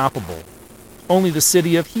unstoppable. Only the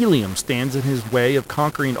city of Helium stands in his way of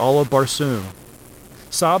conquering all of Barsoom.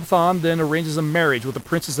 Sab Than then arranges a marriage with the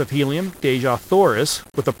Princess of Helium, Dejah Thoris,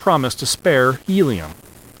 with a promise to spare Helium.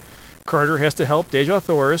 Carter has to help Dejah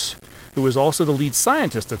Thoris, who is also the lead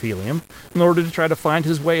scientist of Helium, in order to try to find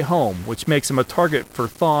his way home, which makes him a target for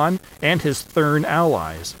Thawne and his Thern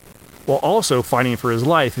allies, while also fighting for his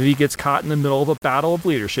life if he gets caught in the middle of a battle of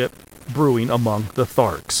leadership brewing among the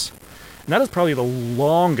Tharks. And that is probably the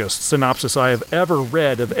longest synopsis I have ever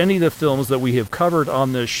read of any of the films that we have covered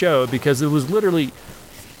on this show, because it was literally,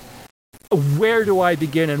 where do I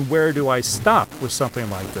begin and where do I stop with something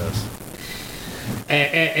like this?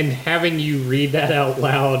 And having you read that out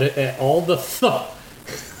loud, all the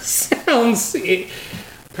sounds,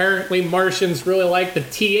 apparently Martians really like the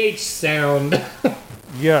TH sound.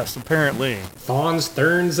 Yes, apparently. Thawns,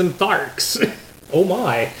 Therns, and Tharks. Oh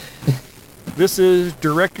my. This is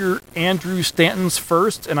director Andrew Stanton's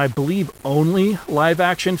first, and I believe only,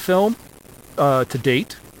 live-action film to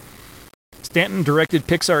date. Stanton directed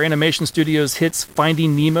Pixar Animation Studios' hits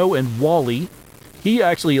Finding Nemo and WALL-E. He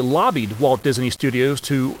actually lobbied Walt Disney Studios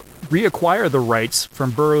to reacquire the rights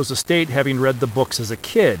from Burroughs' estate, having read the books as a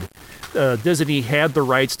kid. Disney had the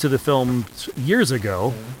rights to the film years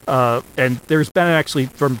ago, and there's been actually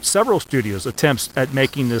from several studios attempts at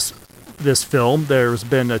making this film. There's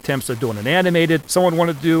been attempts at doing an animated. Someone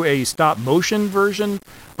wanted to do a stop-motion version.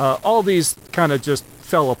 All these kind of just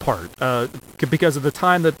fell apart because of the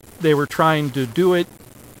time that they were trying to do it.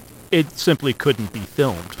 It simply couldn't be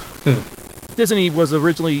filmed. Disney was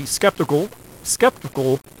originally skeptical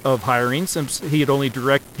of hiring, since he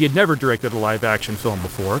had never directed a live-action film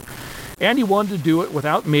before, and he wanted to do it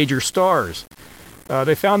without major stars.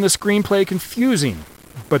 They found the screenplay confusing,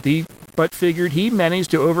 but figured he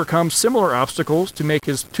managed to overcome similar obstacles to make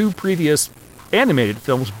his two previous animated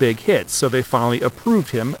films big hits, so they finally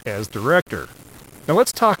approved him as director. Now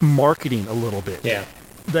let's talk marketing a little bit. Yeah.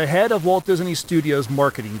 The head of Walt Disney Studios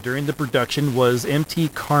marketing during the production was M.T.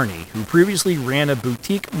 Carney, who previously ran a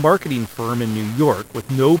boutique marketing firm in New York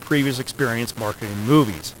with no previous experience marketing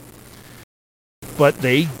movies. But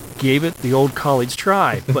they gave it the old college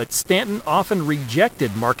try. But Stanton often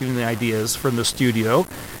rejected marketing ideas from the studio,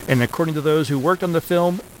 and according to those who worked on the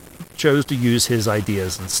film, chose to use his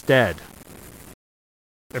ideas instead.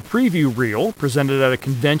 A preview reel presented at a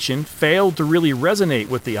convention failed to really resonate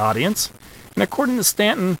with the audience, and according to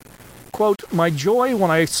Stanton, quote, "My joy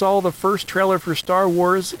when I saw the first trailer for Star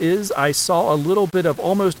Wars is I saw a little bit of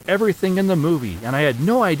almost everything in the movie, and I had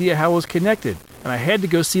no idea how it was connected. and I had to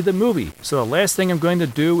go see the movie, so the last thing I'm going to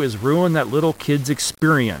do is ruin that little kid's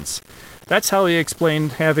experience. That's how he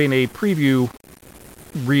explained having a preview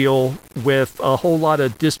reel with a whole lot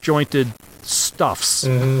of disjointed stuffs.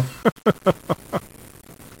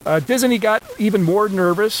 Disney got even more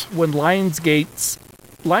nervous when Lionsgate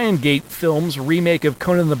Films' remake of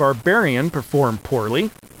Conan the Barbarian performed poorly,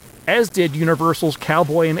 as did Universal's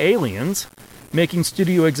Cowboy and Aliens, making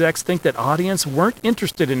studio execs think that audience weren't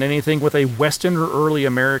interested in anything with a Western or early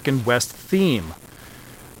American West theme.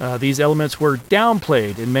 These elements were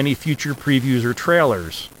downplayed in many future previews or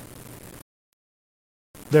trailers.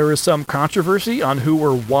 There is some controversy on who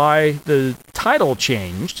or why the title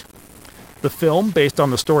changed. The film, based on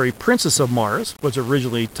the story Princess of Mars, was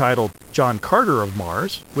originally titled John Carter of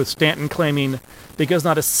Mars, with Stanton claiming because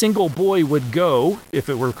not a single boy would go if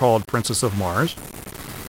it were called Princess of Mars.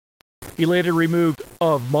 He later removed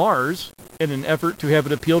 "of Mars" in an effort to have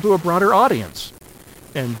it appeal to a broader audience.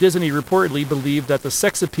 And Disney reportedly believed that the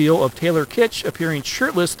sex appeal of Taylor Kitsch appearing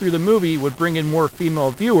shirtless through the movie would bring in more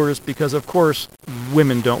female viewers because, of course,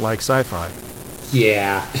 women don't like sci-fi.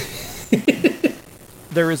 Yeah.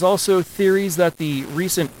 There is also theories that the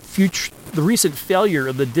recent failure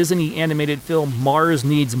of the Disney animated film Mars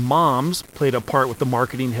Needs Moms played a part with the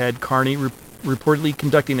marketing head Carney reportedly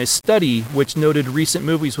conducting a study which noted recent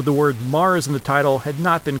movies with the word Mars in the title had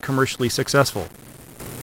not been commercially successful.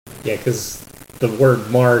 Yeah, because the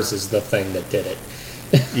word Mars is the thing that did it.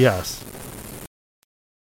 Yes.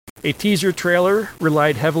 A teaser trailer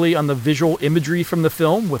relied heavily on the visual imagery from the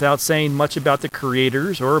film without saying much about the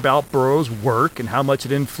creators or about Burroughs' work and how much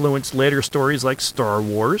it influenced later stories like Star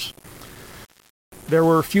Wars. There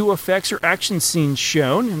were few effects or action scenes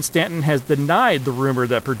shown, and Stanton has denied the rumor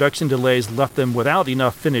that production delays left them without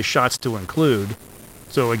enough finished shots to include.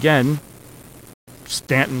 So again,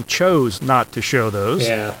 Stanton chose not to show those.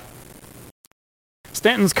 Yeah.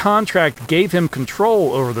 Stanton's contract gave him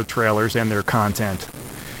control over the trailers and their content.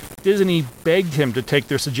 Disney begged him to take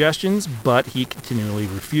their suggestions, but he continually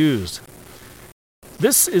refused.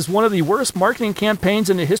 This is one of the worst marketing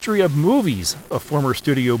campaigns in the history of movies, a former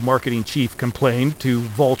studio marketing chief complained to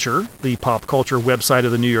Vulture, the pop culture website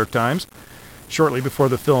of the New York Times, shortly before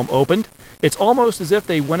the film opened. It's almost as if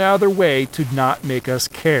they went out of their way to not make us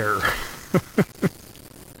care.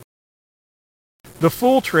 The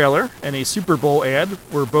full trailer and a Super Bowl ad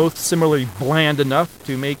were both similarly bland enough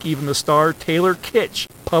to make even the star Taylor Kitsch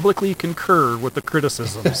publicly concur with the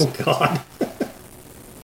criticisms. Oh, God.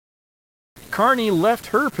 Carney left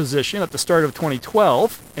her position at the start of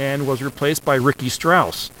 2012 and was replaced by Ricky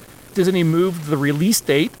Strauss. Disney moved the release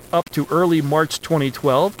date up to early March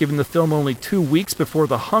 2012, giving the film only 2 weeks before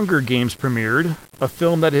The Hunger Games premiered, a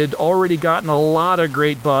film that had already gotten a lot of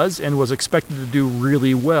great buzz and was expected to do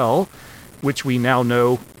really well, which we now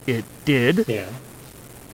know it did. Yeah.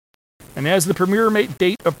 And as the premiere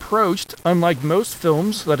date approached, unlike most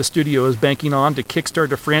films that a studio is banking on to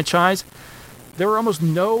kickstart a franchise, there were almost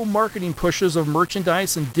no marketing pushes of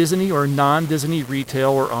merchandise in Disney or non-Disney retail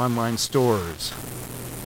or online stores.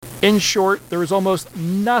 In short, there was almost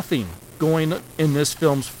nothing going in this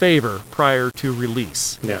film's favor prior to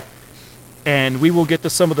release. Yeah. And we will get to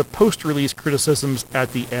some of the post-release criticisms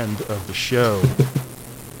at the end of the show.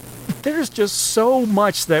 There's just so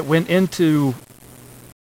much that went into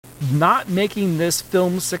not making this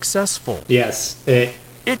film successful. Yes.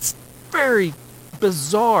 It's very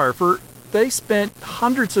bizarre. They spent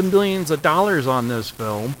hundreds of millions of dollars on this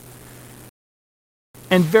film,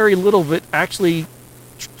 and very little of it actually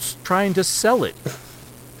trying to sell it.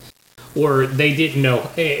 Or they didn't know.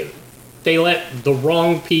 They let the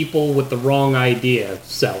wrong people with the wrong idea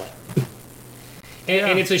sell it.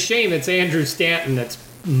 And it's a shame it's Andrew Stanton that's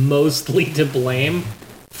mostly to blame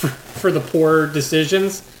for the poor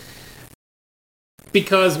decisions.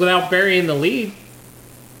 Because without burying the lead,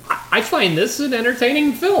 I find this an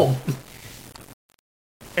entertaining film.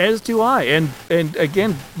 As do I. And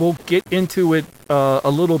again, we'll get into it a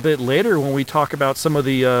little bit later when we talk about some of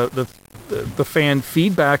the fan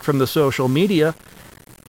feedback from the social media.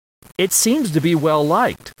 It seems to be well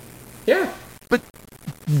liked. Yeah. But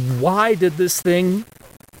why did this thing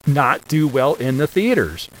not do well in the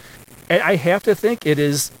theaters? And I have to think it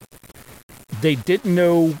is they didn't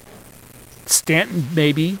know. Stanton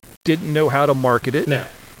maybe didn't know how to market it. No.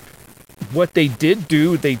 What they did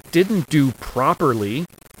do, they didn't do properly.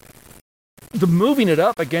 The moving it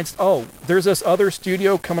up against, there's this other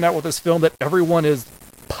studio coming out with this film that everyone is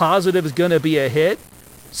positive is going to be a hit.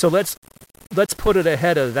 So let's put it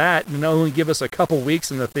ahead of that and only give us a couple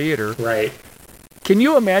weeks in the theater. Right. Can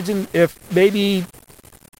you imagine if maybe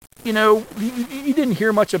you didn't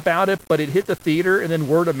hear much about it, but it hit the theater, and then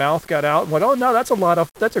word of mouth got out. And went, oh no, that's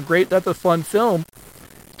a fun film.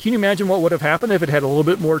 Can you imagine what would have happened if it had a little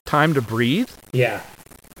bit more time to breathe? Yeah.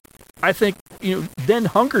 I think, then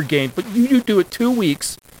Hunger Games, but you do it 2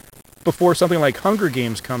 weeks before something like Hunger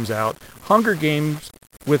Games comes out. Hunger Games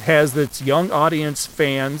has its young audience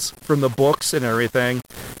fans from the books and everything,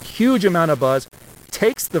 huge amount of buzz,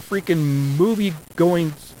 takes the freaking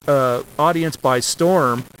movie-going audience by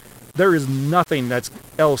storm. There is nothing that's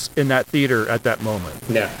else in that theater at that moment.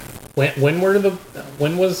 No.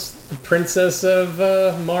 When was the Princess of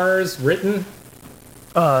Mars written?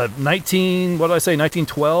 1912?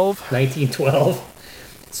 1912.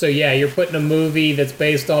 So yeah, you're putting a movie that's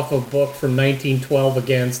based off a book from 1912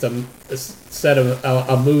 against a set of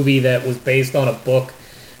a movie that was based on a book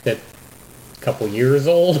that a couple years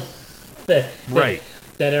old. Right.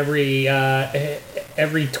 That every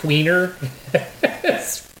tweener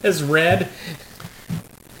has read.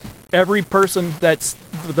 Every person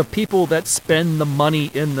the people that spend the money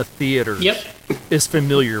in the theaters is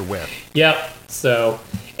familiar with. Yep. So,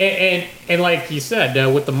 and like you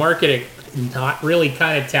said, with the marketing, not really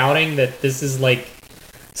kind of touting that this is like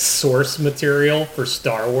source material for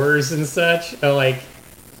Star Wars and such.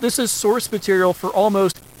 This is source material for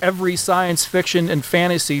almost every science fiction and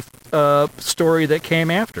fantasy story that came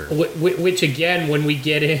after. Which again, when we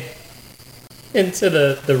get into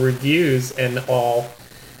the reviews and all,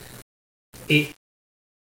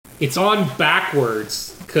 it's on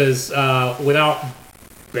backwards because without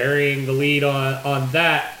burying the lead on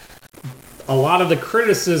that, a lot of the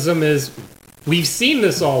criticism is we've seen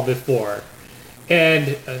this all before,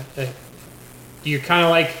 and you're kind of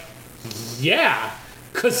like, yeah,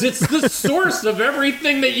 because it's the source of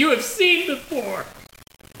everything that you have seen before.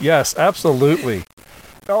 Yes, absolutely.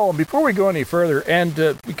 Oh, and before we go any further, and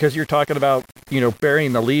because you're talking about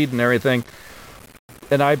burying the lead and everything,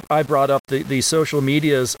 and I brought up the social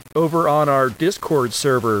medias over on our Discord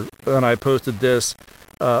server when I posted this.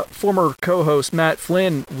 Former co-host Matt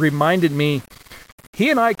Flynn reminded me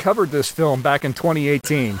he and I covered this film back in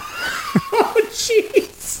 2018. Oh,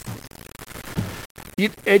 jeez.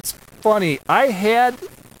 It's funny. I had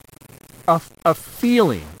a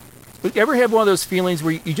feeling. You ever have one of those feelings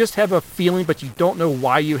where you just have a feeling, but you don't know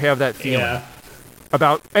why you have that feeling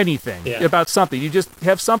about anything, about something? You just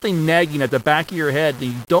have something nagging at the back of your head, and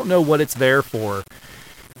you don't know what it's there for.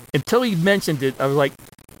 Until you mentioned it, I was like,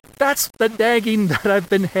 that's the nagging that I've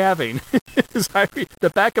been having.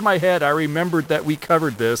 The back of my head, I remembered that we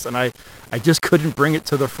covered this, and I just couldn't bring it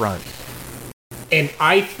to the front. And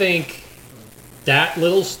I think that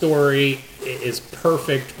little story is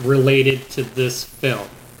perfect related to this film.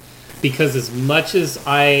 Because as much as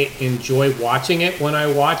I enjoy watching it when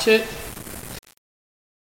I watch it,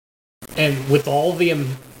 and with all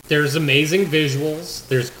there's amazing visuals,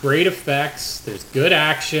 there's great effects, there's good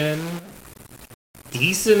action,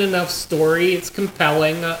 decent enough story, it's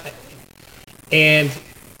compelling, and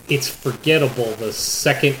it's forgettable the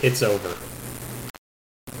second it's over.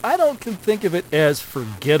 I don't think of it as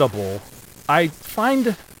forgettable. I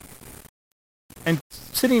find, and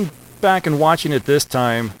sitting back and watching it this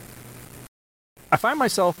time, I find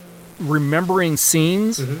myself remembering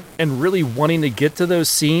scenes and really wanting to get to those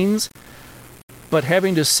scenes, but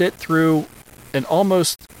having to sit through an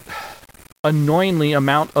almost annoyingly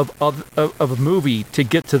amount of a movie to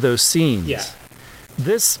get to those scenes. Yeah.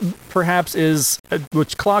 This perhaps is,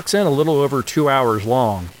 which clocks in a little over 2 hours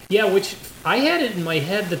long. Yeah, which I had it in my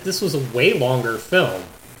head that this was a way longer film.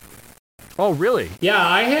 Oh, really? Yeah,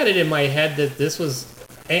 I had it in my head that this was,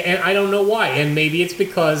 and I don't know why, and maybe it's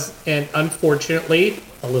because, and unfortunately,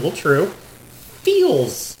 a little true,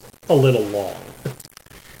 feels a little long.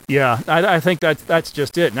 Yeah, I think that's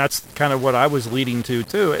just it, and that's kind of what I was leading to,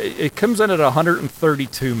 too. It comes in at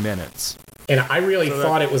 132 minutes. And I really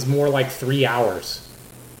thought it was more like 3 hours.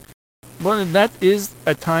 Well, that is,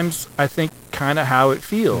 at times, I think, kind of how it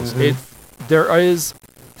feels. There is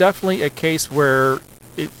definitely a case where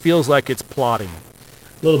it feels like it's plotting.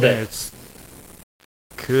 A little bit.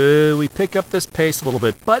 Could we pick up this pace a little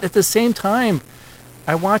bit? But at the same time,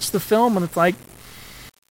 I watch the film and it's like,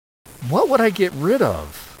 what would I get rid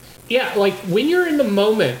of? Yeah, like when you're in the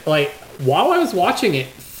moment, like while I was watching it,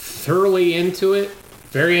 thoroughly into it,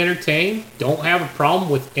 very entertained, don't have a problem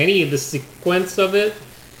with any of the sequence of it.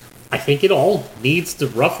 I think it all needs to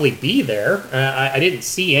roughly be there. I didn't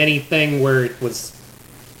see anything where it was,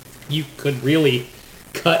 you could really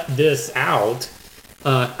cut this out.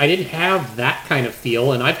 I didn't have that kind of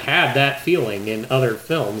feel, and I've had that feeling in other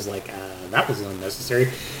films, like, that was unnecessary.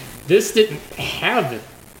 This didn't have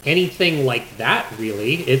anything like that,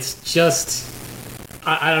 really. It's just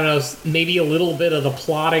I don't know, maybe a little bit of the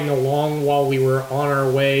plotting along while we were on our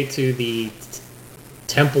way to the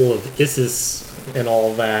Temple of Isis and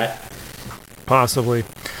all that. Possibly.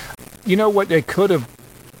 You know what they could have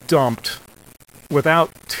dumped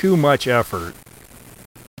without too much effort,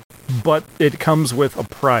 but it comes with a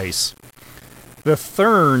price. The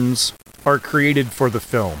Therns are created for the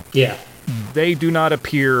film. Yeah. They do not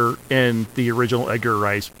appear in the original Edgar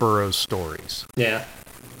Rice Burroughs stories. Yeah.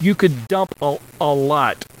 You could dump a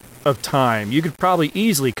lot of time. You could probably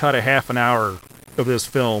easily cut a half an hour of this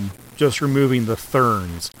film just removing the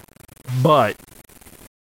Therns. But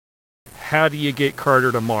how do you get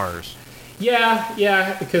Carter to Mars?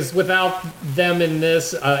 Yeah, because without them in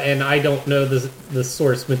this, and I don't know the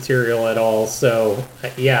source material at all, so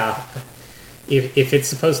yeah, if it's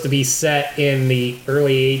supposed to be set in the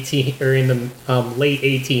late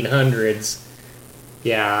 1800s,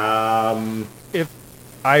 yeah. If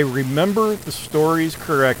I remember the stories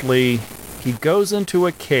correctly, he goes into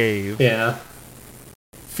a cave. Yeah.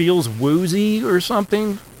 Feels woozy or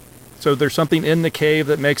something. So there's something in the cave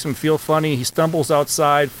that makes him feel funny. He stumbles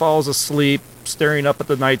outside, falls asleep, staring up at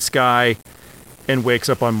the night sky, and wakes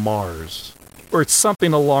up on Mars. Or it's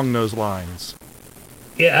something along those lines.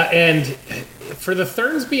 Yeah, and for the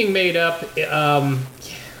Therns being made up,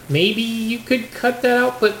 maybe you could cut that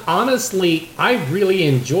out, but honestly, I really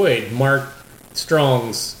enjoyed Mark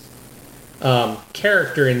Strong's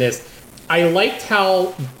character in this. I liked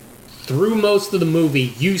how through most of the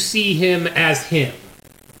movie, you see him as him.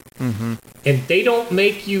 Mm-hmm. And they don't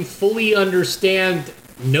make you fully understand.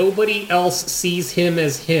 Nobody else sees him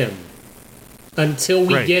as him until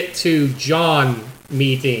we get to John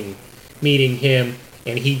meeting him,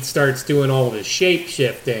 and he starts doing all of his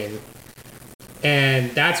shape-shifting.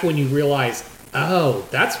 And that's when you realize, oh,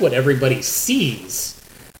 that's what everybody sees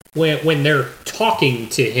when they're talking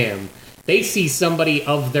to him. They see somebody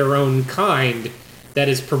of their own kind that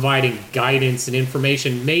is providing guidance and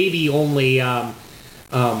information. Maybe only,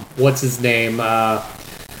 what's his name?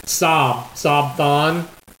 Sob Thon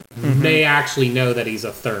may actually know that he's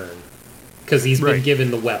a Thern because he's been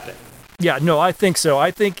given the weapon. Yeah, no, I think so.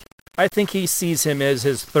 I think he sees him as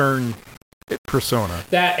his Thern persona.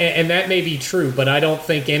 That may be true, but I don't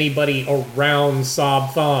think anybody around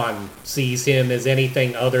Sob Thon sees him as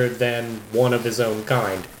anything other than one of his own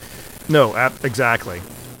kind. No, exactly.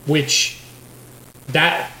 Which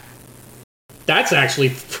that's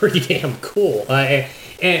actually pretty damn cool, and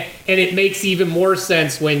it makes even more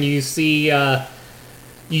sense when you see him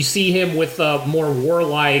with a more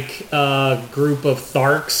warlike group of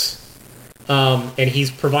Tharks, and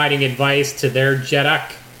he's providing advice to their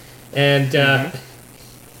Jeddak, and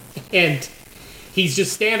he's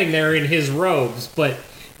just standing there in his robes, but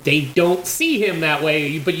they don't see him that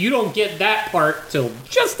way. But you don't get that part till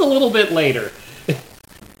just a little bit later.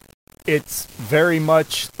 It's very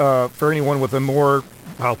much, for anyone with a more,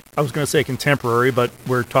 well, I was going to say contemporary, but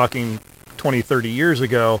we're talking 20, 30 years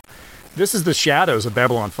ago, this is the shadows of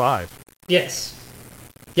Babylon 5. Yes,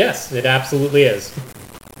 it absolutely is.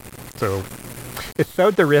 So, it's so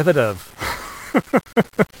derivative.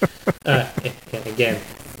 And again,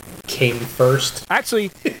 came first. Actually,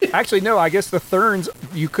 no, I guess the Therns,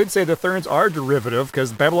 you could say the Therns are derivative,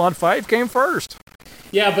 because Babylon 5 came first.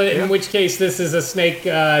 Yeah, but in which case, this is a snake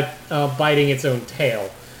biting its own tail.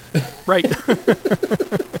 Right.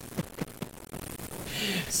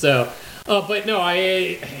 So, but no,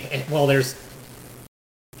 there's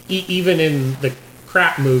even in the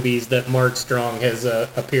crap movies that Mark Strong has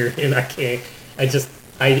appeared in, I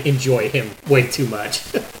enjoy him way too much.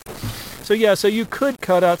 So you could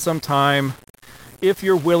cut out some time if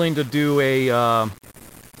you're willing to do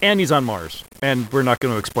and he's on Mars, and we're not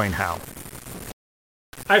going to explain how.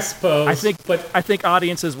 I suppose. I think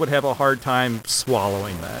audiences would have a hard time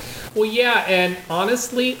swallowing that. Well, yeah, and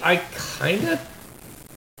honestly, I kind of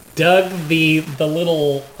dug the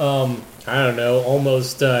little, I don't know,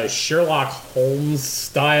 almost Sherlock Holmes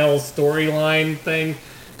style storyline thing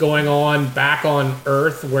going on back on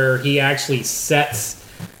Earth, where he actually sets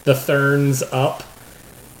the Therns up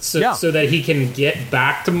so that he can get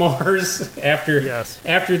back to Mars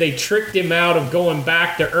after they tricked him out of going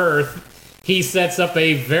back to Earth. He sets up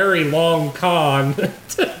a very long con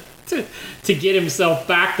to get himself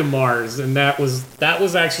back to Mars, and that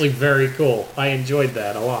was actually very cool. I enjoyed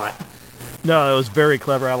that a lot. No, it was very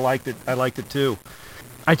clever. I liked it too.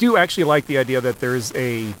 I do actually like the idea that there's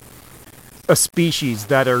a species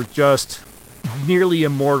that are just nearly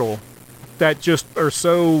immortal, that just are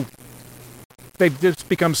so, they've just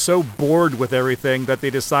become so bored with everything that they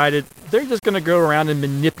decided they're just going to go around and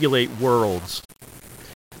manipulate worlds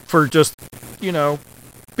for just,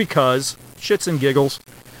 because shits and giggles.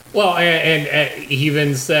 Well, and he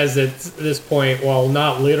even says at this point, well,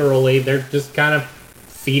 not literally, they're just kind of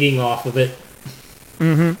feeding off of it.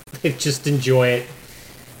 Mm-hmm. They just enjoy it.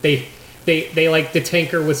 They like to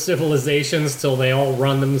tinker with civilizations till they all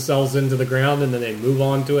run themselves into the ground, and then they move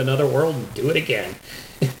on to another world and do it again.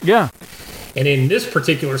 Yeah. And in this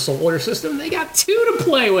particular solar system, they got 2 to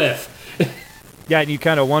play with. Yeah, and you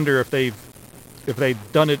kind of wonder if they've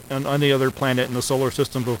done it on any other planet in the solar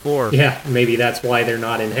system before. Yeah, maybe that's why they're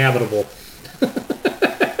not inhabitable.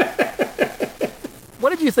 What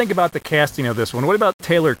did you think about the casting of this one? What about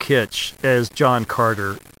Taylor Kitsch as John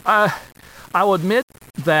Carter? I'll admit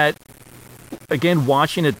that, again,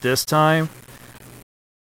 watching it this time,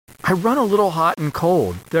 I run a little hot and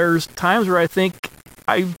cold. There's times where I think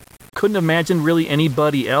I couldn't imagine really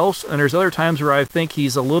anybody else, and there's other times where I think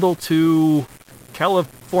he's a little too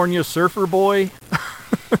California surfer boy.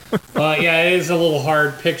 Yeah, it is a little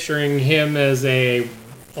hard picturing him as a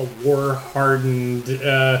war-hardened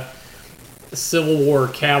Civil War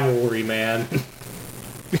cavalry man.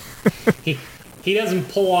 He doesn't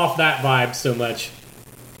pull off that vibe so much.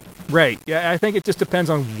 Right. Yeah, I think it just depends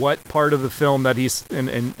on what part of the film that he's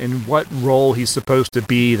in what role he's supposed to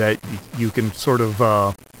be that you can sort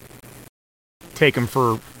of take him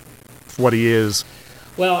for what he is.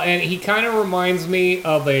 Well, and he kind of reminds me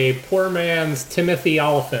of a poor man's Timothy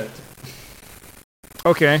Oliphant.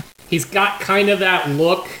 Okay. He's got kind of that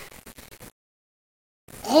look.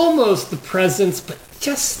 Almost the presence, but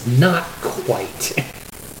just not quite.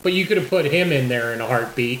 But you could have put him in there in a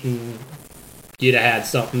heartbeat and you'd have had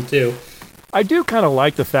something too. I do kind of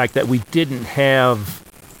like the fact that we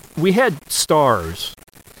had stars.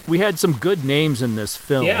 We had some good names in this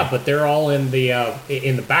film. Yeah, but they're all in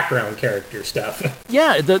the background character stuff.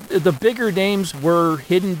 Yeah, the bigger names were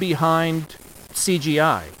hidden behind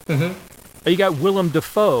CGI. Mm-hmm. You got Willem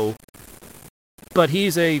Dafoe, but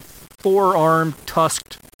he's a 4-armed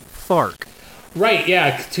tusked Thark. Right,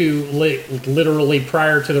 yeah, literally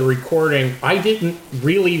prior to the recording, I didn't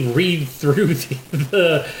really read through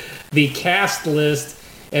the cast list,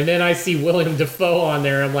 and then I see William Dafoe on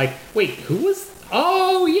there, I'm like, wait, who was...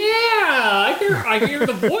 Oh, yeah! I hear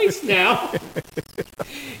the voice now!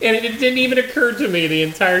 And it didn't even occur to me the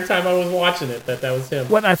entire time I was watching it that was him.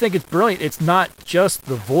 Well, I think it's brilliant. It's not just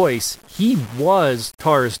the voice. He was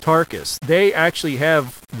Tars Tarkas. They actually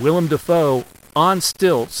have Willem Dafoe on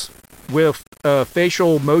stilts with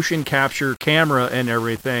facial motion capture camera and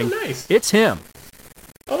everything. Oh, nice. It's him.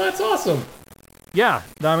 Oh, that's awesome. Yeah,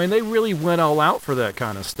 I mean, they really went all out for that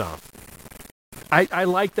kind of stuff. I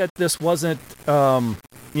like that this wasn't,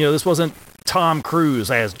 this wasn't Tom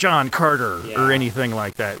Cruise as John Carter or anything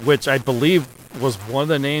like that, which I believe was one of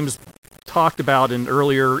the names talked about in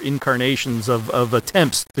earlier incarnations of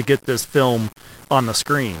attempts to get this film on the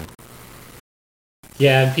screen.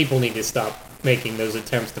 Yeah, and people need to stop making those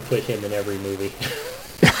attempts to put him in every movie.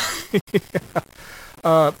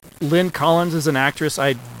 Lynn Collins is an actress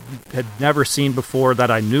I had never seen before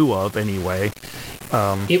that I knew of anyway.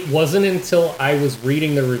 It wasn't until I was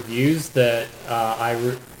reading the reviews that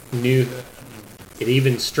I knew. It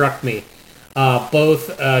even struck me.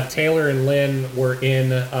 Both Taylor and Lynn were in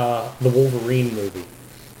the Wolverine movie.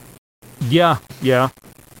 Yeah.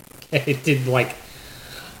 It did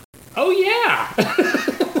oh yeah!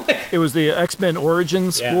 It was the X-Men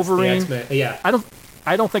Origins Wolverine. The X-Men, yeah.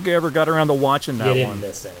 I don't think I ever got around to watching that one. You didn't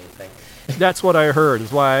miss anything. That's what I heard,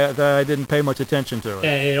 is why I didn't pay much attention to it.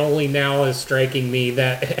 And it only now is striking me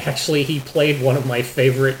that actually he played one of my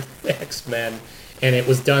favorite X-Men, and it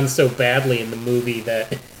was done so badly in the movie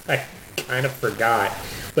that I kind of forgot.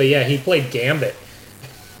 But yeah, he played Gambit.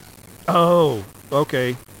 Oh,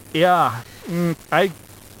 okay. Yeah, I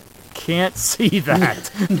can't see that.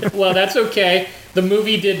 Well, that's okay. The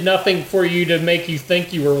movie did nothing for you to make you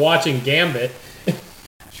think you were watching Gambit.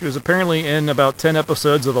 She was apparently in about 10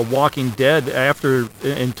 episodes of The Walking Dead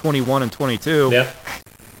in 21 and 22. Yep.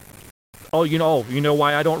 Oh, you know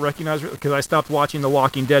why I don't recognize her? Because I stopped watching The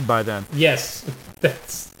Walking Dead by then. Yes,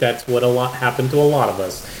 that's what happened to a lot of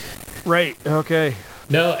us. Right. Okay.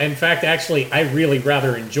 No, in fact, actually, I really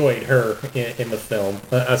rather enjoyed her in the film.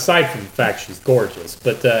 Aside from the fact she's gorgeous,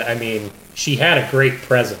 but I mean, she had a great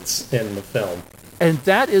presence in the film. And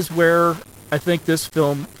that is where I think this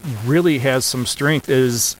film really has some strength,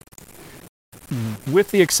 is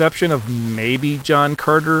with the exception of maybe John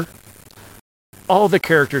Carter, all the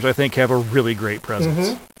characters I think have a really great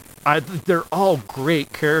presence. Mm-hmm. They're all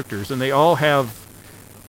great characters, and they all have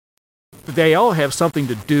something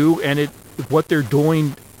to do, and what they're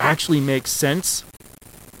doing actually makes sense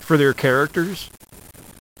for their characters.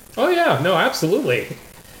 Oh yeah, no, absolutely.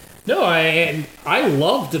 No, I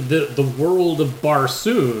loved the world of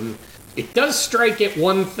Barsoom. It does strike at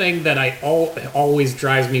one thing that always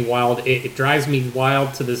drives me wild. It drives me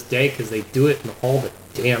wild to this day because they do it in all the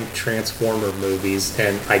damn Transformer movies,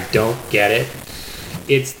 and I don't get it.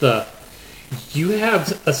 It's you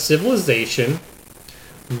have a civilization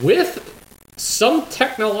with some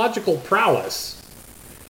technological prowess,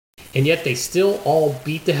 and yet they still all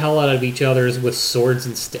beat the hell out of each other with swords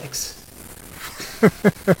and sticks.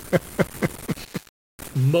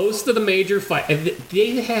 Most of the major fight,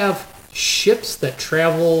 they have ships that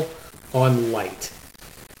travel on light.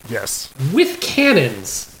 Yes. With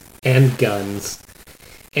cannons and guns.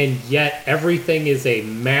 And yet everything is a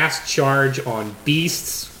mass charge on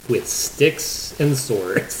beasts with sticks and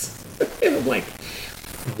swords. And I'm like,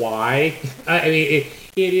 why? I mean,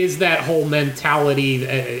 it is that whole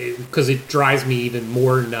mentality, because it drives me even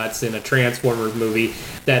more nuts in a Transformers movie,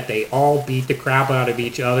 that they all beat the crap out of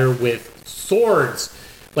each other with swords.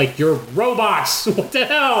 Like, you're robots. What the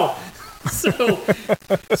hell?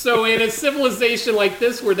 So in a civilization like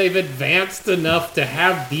this, where they've advanced enough to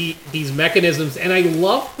have these mechanisms, and I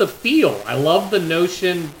love the feel. I love the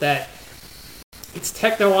notion that it's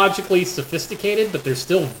technologically sophisticated, but they're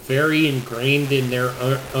still very ingrained in their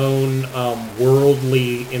own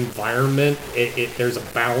worldly environment. There's a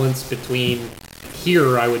balance between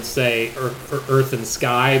here, I would say, Earth and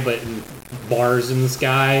sky, but in Mars and the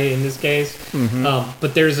sky in this case. Mm-hmm.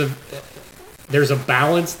 But there's a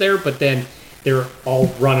balance there, but then they're all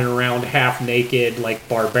running around half naked like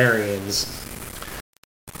barbarians.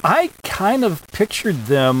 I kind of pictured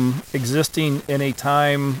them existing in a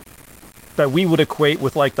time that we would equate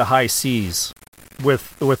with like the high seas,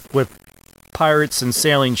 with pirates and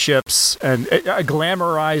sailing ships, and a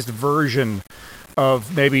glamorized version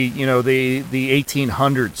of maybe, the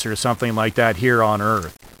 1800s or something like that here on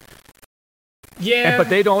Earth. Yeah, but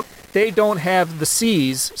they don't have the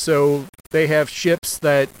seas, so they have ships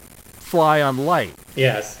that fly on light.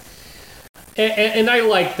 Yes. And I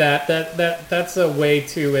like that. That's a way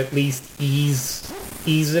to at least ease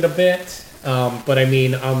it a bit. But I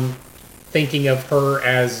mean, I'm thinking of her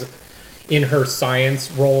as in her science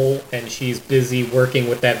role, and she's busy working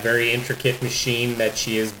with that very intricate machine that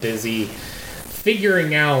she is busy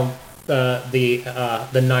figuring out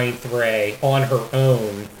the ninth ray on her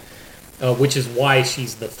own, which is why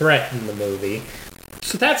she's the threat in the movie.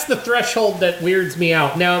 So that's the threshold that weirds me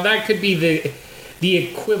out. Now, that could be the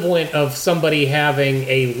equivalent of somebody having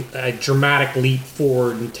a dramatic leap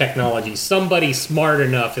forward in technology. Somebody smart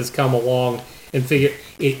enough has come along and figured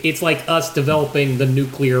it's like us developing the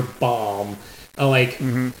nuclear bomb.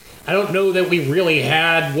 Mm-hmm. I don't know that we really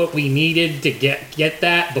had what we needed to get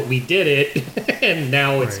that, but we did it, and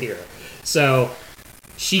now it's here. So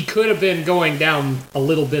she could have been going down a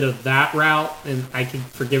little bit of that route, and I can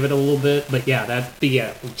forgive it a little bit. But yeah, that'd be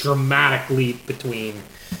a dramatic leap between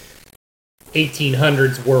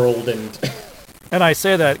 1800s world and... And I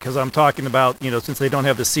say that because I'm talking about, since they don't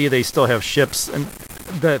have the sea, they still have ships and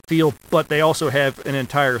that feel, but they also have an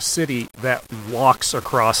entire city that walks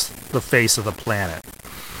across the face of the planet.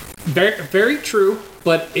 Very, very true,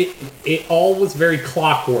 but it all was very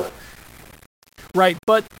clockwork. Right,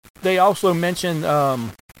 but they also mentioned,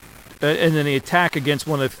 and then the attack against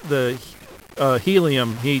one of the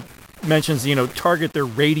helium, he mentions, target their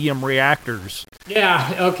radium reactors.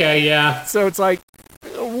 Yeah, okay, yeah. So it's like,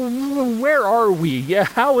 where are we? Yeah,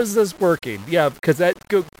 how is this working? Yeah, because that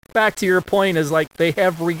go back to your point is like they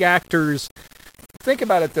have reactors. Think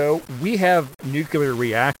about it though. We have nuclear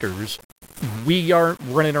reactors. We aren't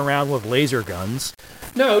running around with laser guns.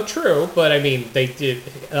 No, true, but I mean, they did.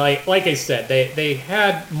 Like I said, they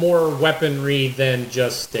had more weaponry than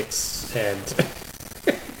just sticks and.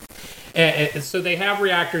 And so they have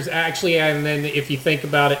reactors actually, and then if you think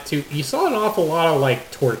about it too, you saw an awful lot of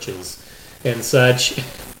like torches and such,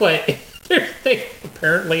 but they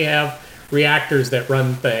apparently have reactors that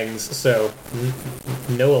run things. So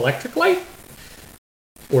no electric light,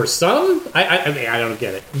 or some? I mean, I don't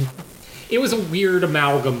get it. It was a weird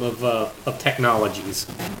amalgam of technologies.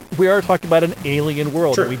 We are talking about an alien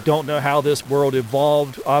world. Sure. We don't know how this world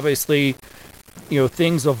evolved. Obviously,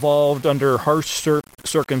 things evolved under harsh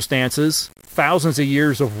circumstances. Thousands of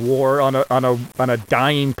years of war on a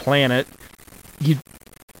dying planet.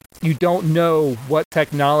 You don't know what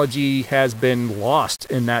technology has been lost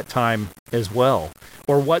in that time as well,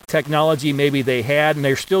 or what technology maybe they had and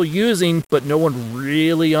they're still using, but no one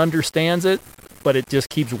really understands it. But it just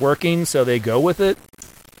keeps working, so they go with it.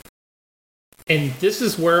 And this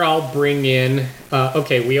is where I'll bring in,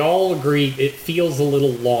 okay, we all agree it feels a little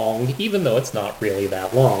long, even though it's not really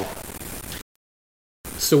that long.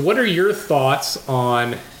 So what are your thoughts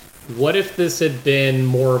on what if this had been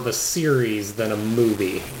more of a series than a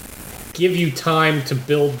movie? Give you time to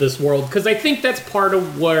build this world, because I think that's part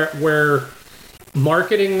of where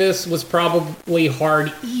marketing this was probably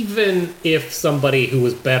hard, even if somebody who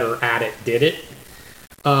was better at it did it.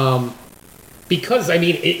 Because, I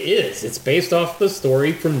mean, it's based off the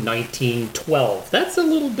story from 1912. That's a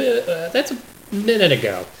little bit, that's a minute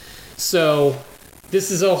ago. So,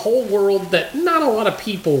 this is a whole world that not a lot of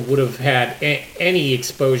people would have had any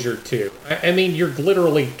exposure to. I mean, you're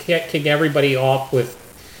literally kicking everybody off with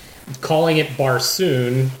calling it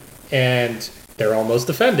Barsoom, and they're almost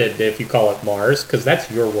offended if you call it Mars, because that's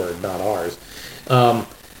your word, not ours.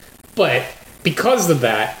 But because of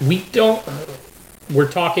that, we're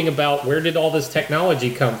talking about where did all this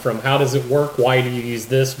technology come from? How does it work? Why do you use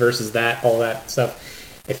this versus that? All that stuff.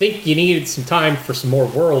 I think you needed some time for some more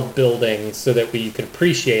world building so that you could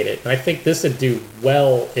appreciate it. And I think this would do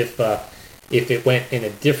well if it went in a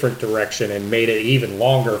different direction and made it even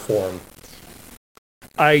longer form.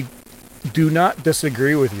 I do not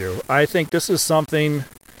disagree with you. I think this is something,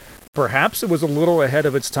 perhaps it was a little ahead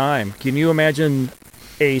of its time. Can you imagine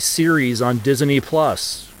a series on Disney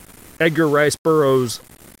Plus? Edgar Rice Burroughs'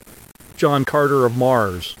 John Carter of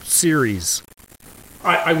Mars series.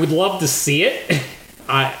 I would love to see it.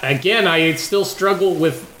 I still struggle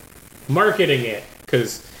with marketing it,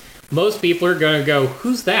 because most people are going to go,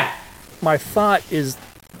 who's that? My thought is,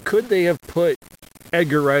 could they have put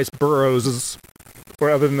Edgar Rice Burroughs', or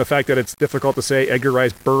other than the fact that it's difficult to say, Edgar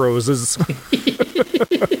Rice Burroughs'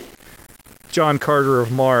 John Carter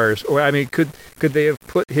of Mars, or I mean, could they have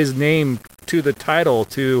put his name to the title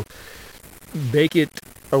to make it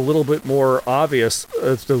a little bit more obvious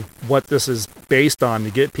as to what this is based on,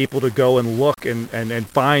 to get people to go and look and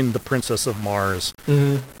find the Princess of Mars?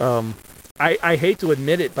 Mm-hmm. I hate to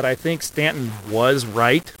admit it, but I think Stanton was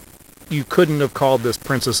right. You couldn't have called this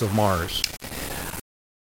Princess of Mars.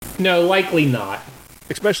 No, likely not.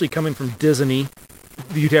 Especially coming from Disney.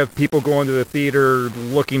 You'd have people going to the theater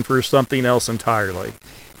looking for something else entirely.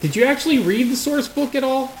 Did you actually read the source book at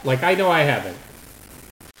all? Like, I know I haven't.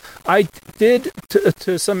 I did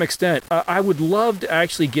to some extent. I would love to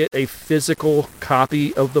actually get a physical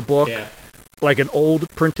copy of the book, like an old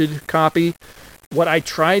printed copy. What I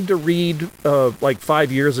tried to read like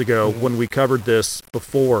 5 years ago when we covered this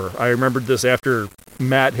before, I remembered this after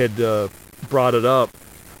Matt had brought it up.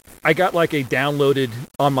 I got like a downloaded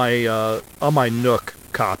on my Nook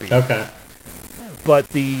copy. Okay. But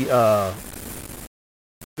the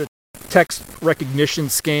text recognition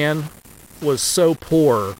scan was so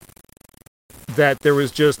poor that it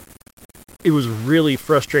was really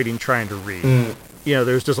frustrating trying to read. You know,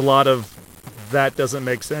 there's just a lot of, that doesn't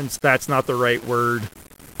make sense, that's not the right word.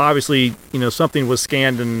 Obviously, you know, something was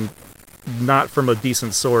scanned and not from a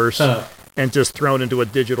decent source and just thrown into a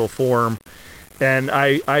digital form. And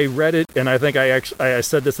I read it, and I think I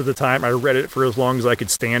said this at the time, I read it for as long as I could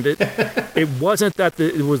stand it. It wasn't that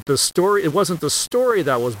it wasn't the story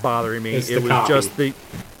that was bothering me.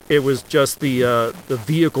 It was just the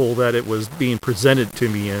vehicle that it was being presented to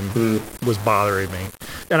me in was bothering me.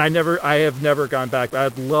 And I have never gone back.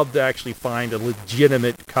 I'd love to actually find a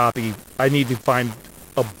legitimate copy. I need to find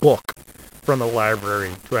a book from the library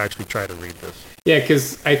to actually try to read this. Yeah,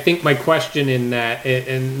 because I think my question in that,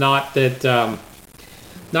 and not that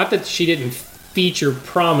she didn't feature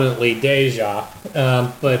prominently, Deja,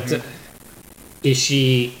 but is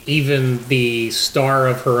she even the star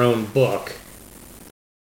of her own book?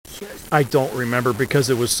 I don't remember, because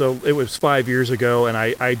it was 5 years ago, and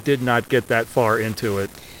I did not get that far into it.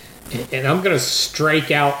 And I'm going to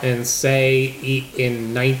strike out and say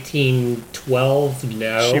in 1912,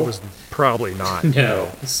 no. She was probably not. No.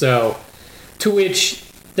 So, to which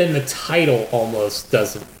then the title almost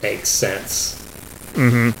doesn't make sense.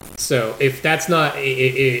 Mm-hmm. So if that's not,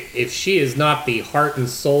 if she is not the heart and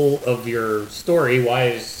soul of your story, why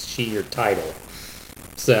is she your title?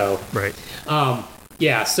 So, right.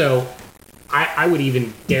 Yeah, so I would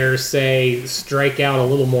even dare say strike out a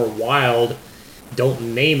little more wild.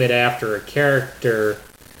 Don't name it after a character.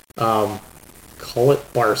 Call it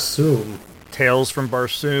Barsoom. Tales from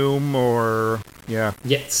Barsoom, or yeah,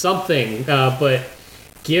 something. But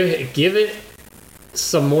give it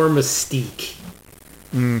some more mystique.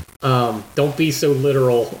 Don't be so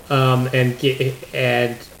literal.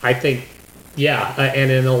 And I think,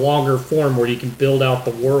 and in a longer form where you can build out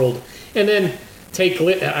the world, and then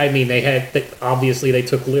obviously they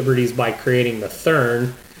took liberties by creating the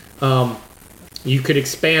Thurn. You could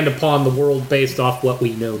expand upon the world based off what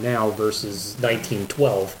we know now versus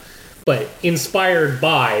 1912, but inspired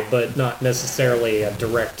by, but not necessarily a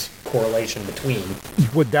direct correlation between.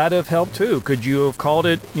 Would that have helped too? Could you have called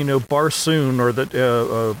it, Barsoom, or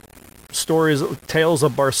the Tales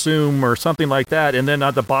of Barsoom, or something like that, and then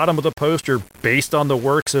at the bottom of the poster, based on the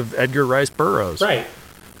works of Edgar Rice Burroughs? Right.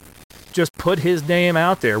 Just put his name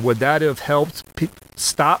out there. Would that have helped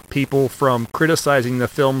stop people from criticizing the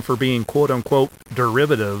film for being quote-unquote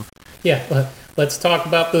derivative? Yeah, let's talk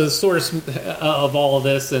about the source of all of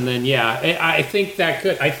this, and then, yeah, I think that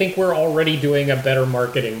could. I think we're already doing a better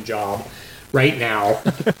marketing job right now.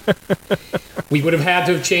 We would have had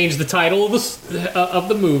to have changed the title of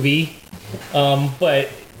the movie, but,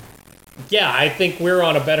 yeah, I think we're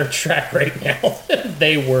on a better track right now than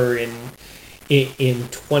they were in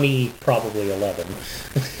 2011.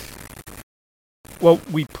 Well,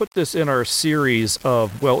 we put this in our series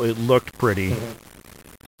of, well, it looked pretty. Mm-hmm.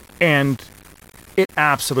 And it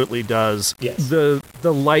absolutely does. Yes. The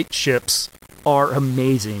light ships are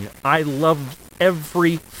amazing. I love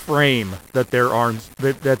every frame that they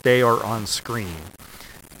are on screen.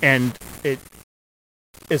 And it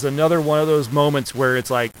is another one of those moments where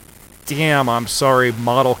it's like, damn, I'm sorry,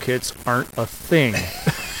 model kits aren't a thing.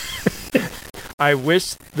 I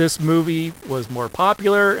wish this movie was more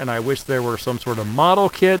popular, and I wish there were some sort of model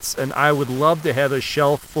kits, and I would love to have a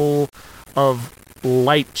shelf full of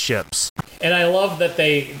light ships. And I love that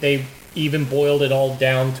they even boiled it all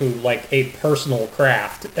down to like a personal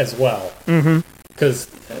craft as well. Mm-hmm. Because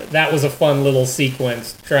that was a fun little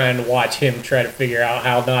sequence, trying to watch him try to figure out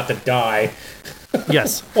how not to die.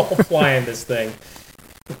 Yes. While flying this thing.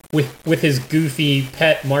 With his goofy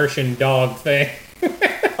pet Martian dog thing.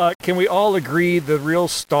 Can we all agree the real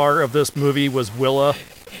star of this movie was Willa?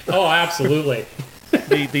 Oh, absolutely.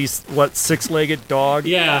 the six-legged dog?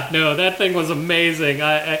 Yeah, no, that thing was amazing.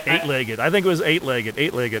 Eight-legged. I think it was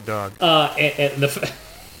eight-legged dog. And the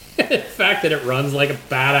fact that it runs like a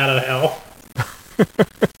bat out of hell.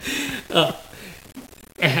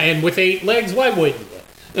 And with 8 legs, why wouldn't you?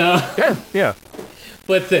 Yeah.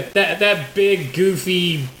 But that big,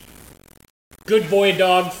 goofy, good boy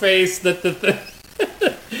dog face that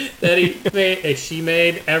she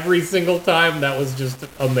made every single time, that was just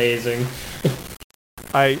amazing.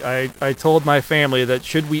 I told my family that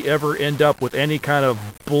should we ever end up with any kind of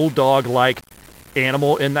bulldog-like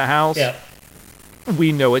animal in the house,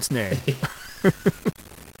 we know its name.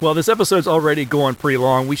 Well, this episode's already going pretty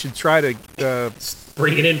long. We should try to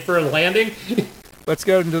bring it in for a landing. Let's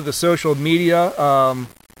go into the social media.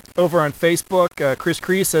 Over on Facebook, Chris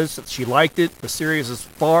Cree says that she liked it. The series is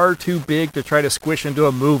far too big to try to squish into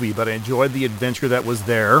a movie, but I enjoyed the adventure that was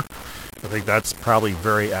there. I think that's probably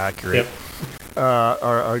very accurate. Yep.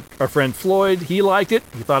 Our friend Floyd, he liked it.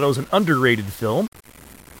 He thought it was an underrated film.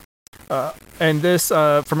 And this,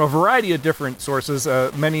 from a variety of different sources,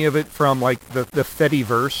 many of it from like the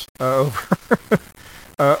Fediverse,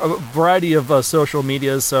 a variety of social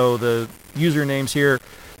medias. So the usernames here.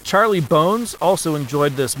 Charlie Bones also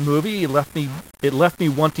enjoyed this movie. It left me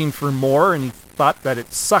wanting for more, and he thought that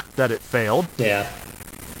it sucked that it failed. Yeah.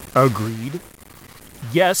 Agreed.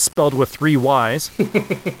 Yes, spelled with 3 Y's.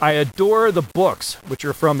 I adore the books, which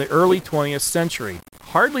are from the early 20th century.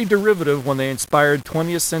 Hardly derivative when they inspired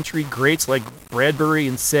 20th century greats like Bradbury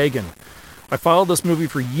and Sagan. I followed this movie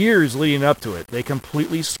for years leading up to it. They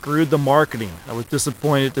completely screwed the marketing. I was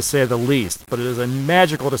disappointed to say the least, but it is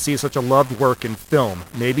magical to see such a loved work in film.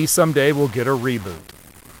 Maybe someday we'll get a reboot.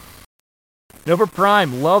 Nova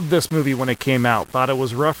Prime loved this movie when it came out. Thought it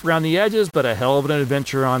was rough around the edges, but a hell of an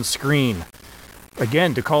adventure on screen.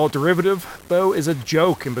 Again, to call it derivative, though, is a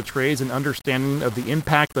joke and betrays an understanding of the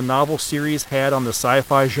impact the novel series had on the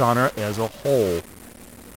sci-fi genre as a whole.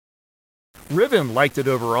 Riven liked it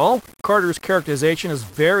overall. Carter's characterization is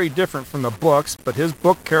very different from the books, but his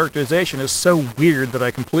book characterization is so weird that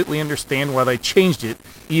I completely understand why they changed it,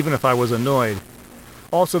 even if I was annoyed.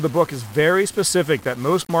 Also, the book is very specific that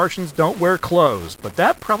most Martians don't wear clothes, but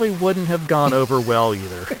that probably wouldn't have gone over well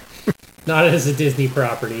either. Not as a Disney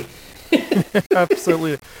property.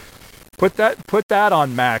 Absolutely. Put that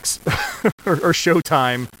on Max or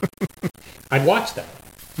Showtime. I'd watch that.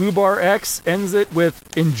 Fubar X ends it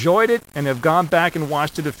with enjoyed it and have gone back and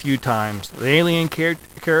watched it a few times. The alien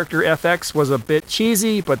character FX was a bit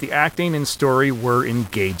cheesy, but the acting and story were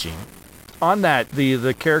engaging. On that,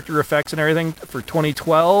 the character effects and everything for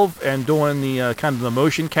 2012 and doing the kind of the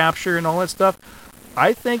motion capture and all that stuff,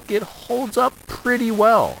 I think it holds up pretty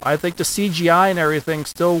well. I think the CGI and everything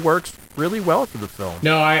still works really well for the film.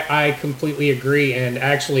 No, I completely agree, and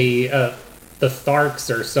actually, the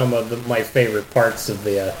Tharks are some of my favorite parts of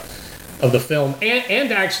the film,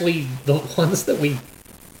 and actually the ones that we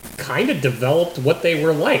kind of developed what they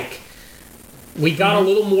were like. We got a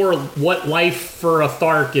little more what life for a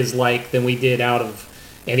Thark is like than we did out of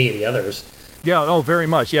any of the others. Yeah, oh, very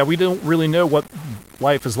much. Yeah, we don't really know what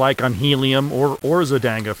life is like on Helium or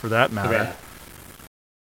Zodanga for that matter. Yeah.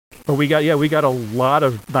 But we got a lot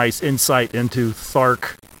of nice insight into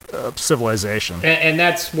Thark civilization. And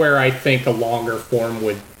that's where I think a longer form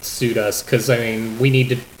would suit us, because, I mean, we need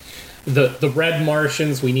to... The Red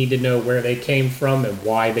Martians, we need to know where they came from and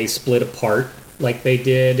why they split apart like they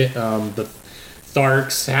did. The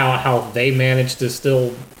Tharks, how they managed to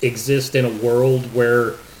still exist in a world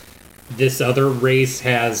where this other race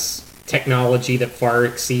has technology that far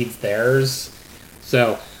exceeds theirs.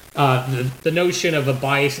 So the notion of a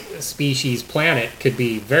bi-species planet could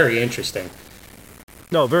be very interesting.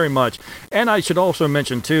 No, very much. And I should also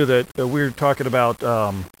mention, too, that we were talking about,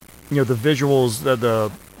 the visuals,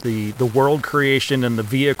 the world creation and the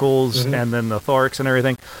vehicles and then the Tharks and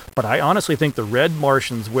everything. But I honestly think the Red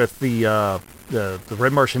Martians with the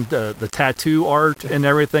Red Martian, the tattoo art and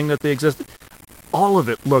everything that they existed, all of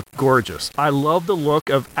it looked gorgeous. I love the look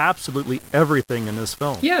of absolutely everything in this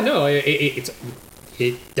film. Yeah, no, it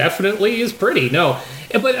definitely is pretty. No,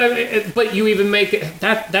 but you even make it,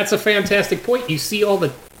 that's a fantastic point. You see all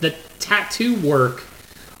the tattoo work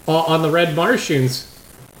on the Red Martians.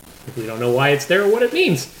 We don't know why it's there or what it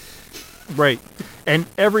means. Right. And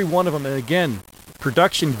every one of them, and again,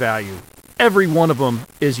 production value, every one of them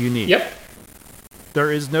is unique. Yep.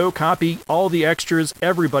 There is no copy. All the extras,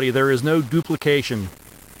 everybody, there is no duplication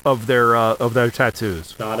of their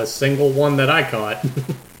tattoos. Not a single one that I caught.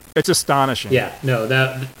 It's astonishing. Yeah, no,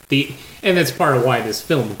 and that's part of why this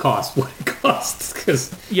film costs what it costs,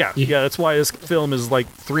 because yeah, that's why this film is like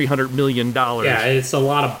 $300 million. Yeah, it's a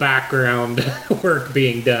lot of background work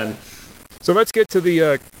being done. So let's get to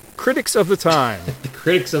the critics of the time. The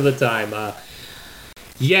critics of the time.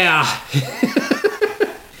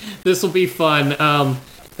 This will be fun.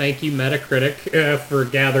 Thank you, Metacritic, for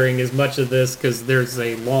gathering as much of this, because there's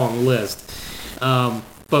a long list.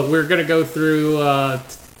 But we're going to go through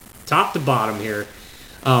top to bottom here.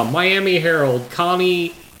 Miami Herald,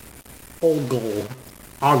 Connie Ogle,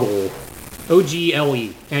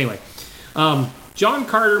 O-G-L-E. Anyway, John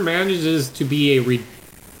Carter manages to be a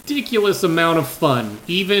ridiculous amount of fun,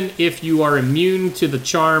 even if you are immune to the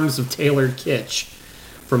charms of Taylor Kitsch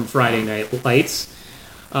from Friday Night Lights,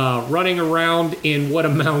 running around in what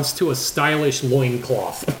amounts to a stylish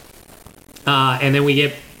loincloth. And then we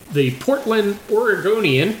get the Portland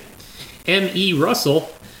Oregonian, M.E. Russell.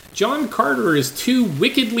 John Carter is too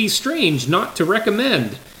wickedly strange not to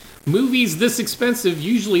recommend. Movies this expensive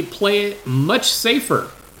usually play it much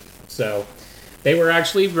safer. So they were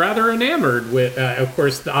actually rather enamored with, of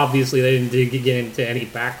course, obviously they didn't get into any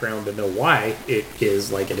background to know why it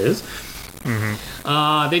is like it is.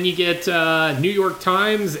 Mm-hmm. Then you get New York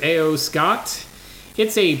Times, A.O. Scott.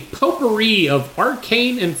 It's a potpourri of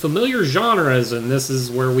arcane and familiar genres, and this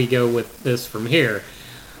is where we go with this from here.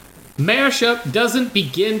 Mashup doesn't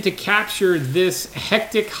begin to capture this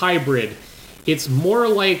hectic hybrid. It's more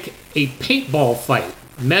like a paintball fight.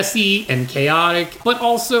 Messy and chaotic, but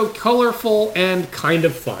also colorful and kind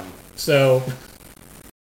of fun. So,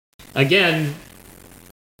 again,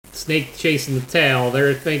 snake chasing the tail.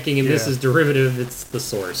 They're thinking, this is derivative, it's the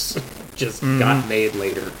source. Just got made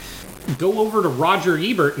later. Go over to Roger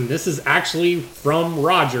Ebert, and this is actually from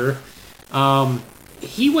Roger.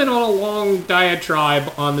 He went on a long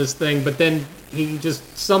diatribe on this thing, but then he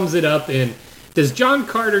just sums it up in, does John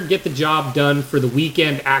Carter get the job done for the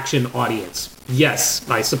weekend action audience? Yes,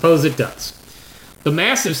 I suppose it does. The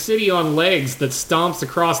massive city on legs that stomps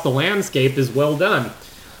across the landscape is well done.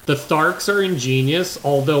 The Tharks are ingenious,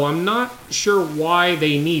 although I'm not sure why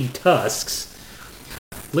they need tusks.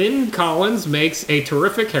 Lynn Collins makes a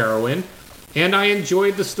terrific heroine, and I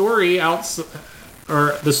enjoyed the story outside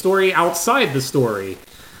the story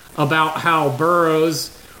about how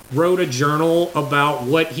Burroughs wrote a journal about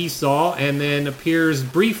what he saw and then appears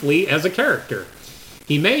briefly as a character.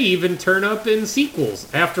 He may even turn up in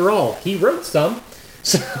sequels. After all, he wrote some.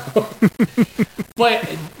 So,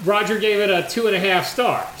 but Roger gave it a 2.5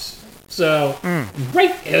 stars. So,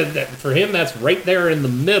 right for him, that's right there in the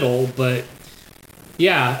middle. But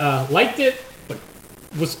yeah, liked it, but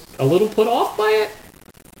was a little put off by it.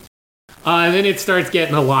 And then it starts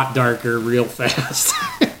getting a lot darker real fast.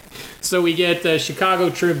 So we get Chicago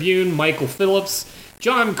Tribune, Michael Phillips.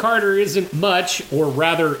 John Carter isn't much, or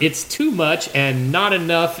rather, it's too much and not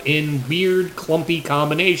enough in weird, clumpy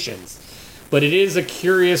combinations. But it is a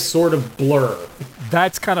curious sort of blur.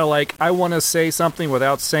 That's kind of like, I want to say something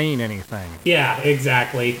without saying anything. Yeah,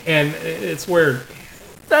 exactly. And it's where...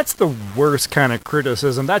 That's the worst kind of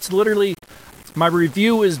criticism. That's literally... My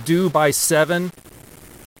review is due by 7.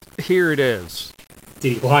 Here it is.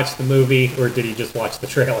 Did he watch the movie, or did he just watch the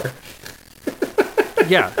trailer?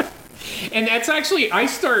 Yeah. And that's actually, I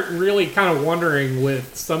start really kind of wondering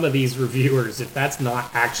with some of these reviewers if that's not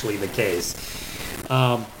actually the case.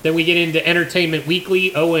 Then we get into Entertainment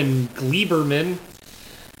Weekly. Owen Gleiberman.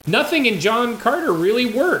 Nothing in John Carter really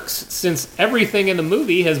works, since everything in the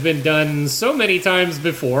movie has been done so many times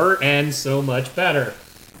before and so much better.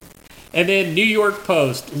 And then New York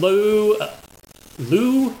Post. Lou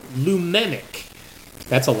Lumenick.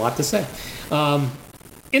 That's a lot to say.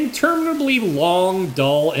 Interminably long,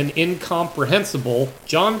 dull, and incomprehensible,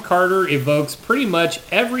 John Carter evokes pretty much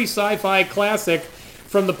every sci-fi classic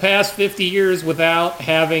from the past 50 years without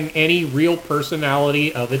having any real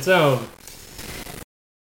personality of its own.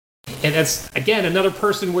 And that's, again, another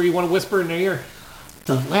person where you want to whisper in their ear,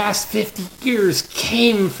 the last 50 years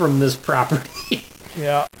came from this property.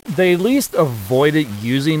 Yeah. They at least avoided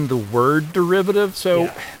using the word derivative, so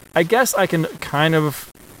Yeah. I guess I can kind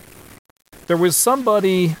of... There was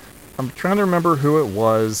somebody, I'm trying to remember who it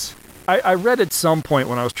was. I read at some point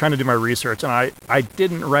when I was trying to do my research, and I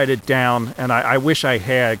didn't write it down, and I wish I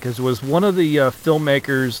had, because it was one of the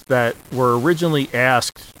filmmakers that were originally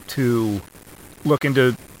asked to look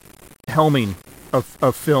into helming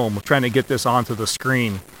of film, trying to get this onto the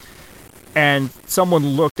screen. And someone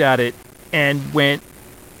looked at it and went,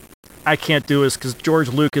 I can't do this because George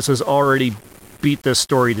Lucas has already beat this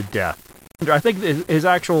story to death. I think his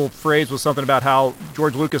actual phrase was something about how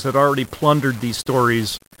George Lucas had already plundered these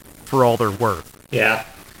stories for all they're worth. Yeah.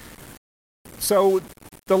 So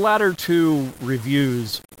the latter two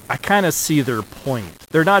reviews, I kind of see their point.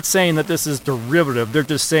 They're not saying that this is derivative. They're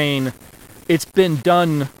just saying it's been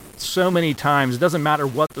done so many times. It doesn't matter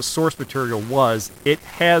what the source material was. It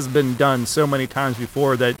has been done so many times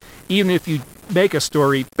before that even if you make a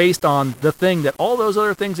story based on the thing that all those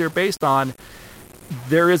other things are based on,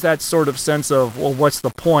 there is that sort of sense of, well, what's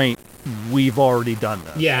the point? We've already done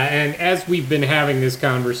this. Yeah, and as we've been having this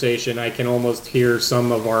conversation, I can almost hear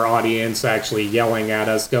some of our audience actually yelling at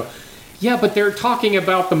us, go, yeah, but they're talking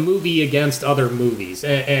about the movie against other movies.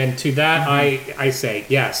 And to that, I say,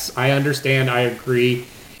 yes, I understand, I agree.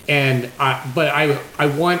 But I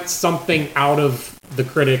want something out of the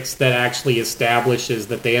critics that actually establishes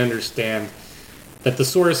that they understand that the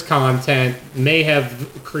source content may have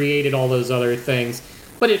created all those other things,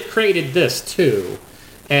 but it created this too.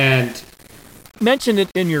 And mention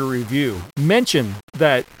it in your review. Mention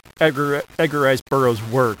that Edgar Rice Burroughs'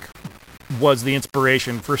 work was the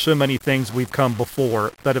inspiration for so many things that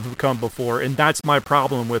have come before. And that's my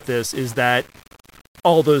problem with this, is that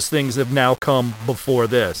all those things have now come before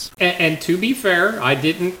this. And to be fair, I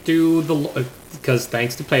didn't do because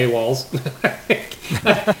thanks to paywalls,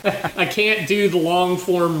 I can't do the long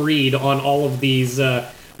form read on all of these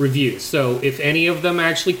reviews. So if any of them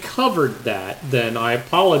actually covered that, then I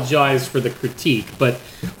apologize for the critique. But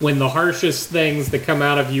when the harshest things that come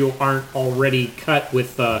out of you aren't already cut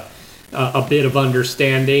with a bit of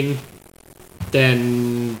understanding,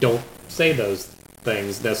 then don't say those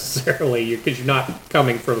things necessarily, because you're not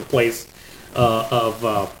coming from a place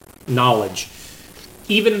of knowledge.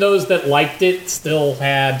 Even those that liked it still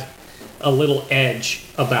had a little edge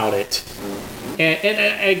about it.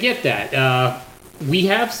 And I get that. We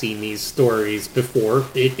have seen these stories before.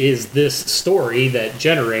 It is this story that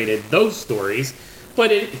generated those stories,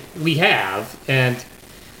 but we have, and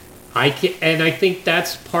I think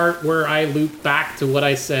that's part where I loop back to what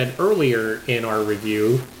I said earlier in our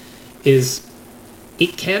review, is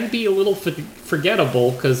it can be a little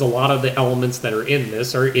forgettable because a lot of the elements that are in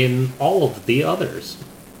this are in all of the others.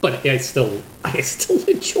 But I still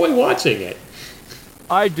enjoy watching it.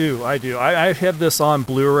 I do. I have this on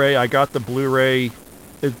Blu-ray. I got the Blu-ray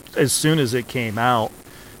as soon as it came out.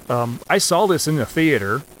 I saw this in the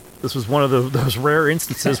theater. This was one of those rare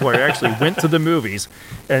instances where I actually went to the movies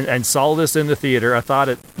and saw this in the theater. I thought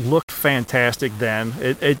it looked fantastic then.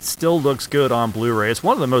 It still looks good on Blu-ray. It's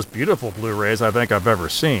one of the most beautiful Blu-rays I think I've ever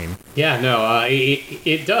seen. Yeah, no,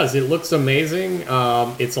 it does. It looks amazing.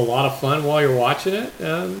 It's a lot of fun while you're watching it.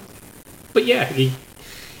 But yeah,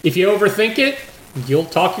 if you overthink it, you'll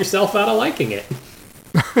talk yourself out of liking it.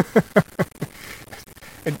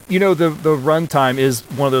 And, the runtime is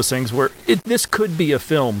one of those things where this could be a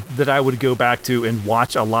film that I would go back to and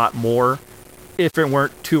watch a lot more if it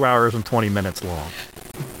weren't 2 hours and 20 minutes long.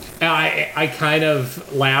 I kind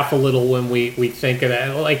of laugh a little when we think of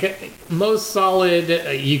that. Like, most solid,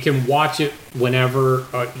 you can watch it whenever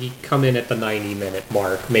you come in at the 90-minute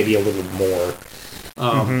mark, maybe a little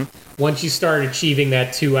more. Once you start achieving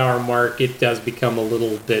that 2 hour mark, it does become a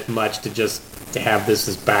little bit much to just to have this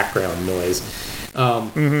as background noise.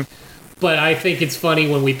 But I think it's funny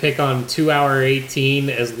when we pick on 2 hour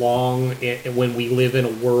 18 as long when we live in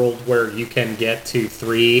a world where you can get to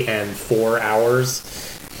 3 and 4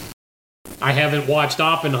 hours. I haven't watched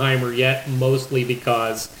Oppenheimer yet, mostly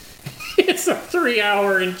because it's a 3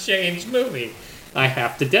 hour and change movie. I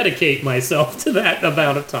have to dedicate myself to that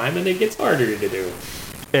amount of time, and it gets harder to do.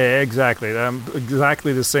 Exactly. I'm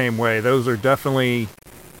exactly the same way. Those are definitely...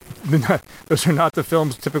 Those are not the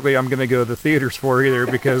films typically I'm going to go to the theaters for either,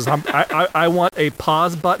 because I want a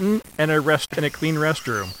pause button and a clean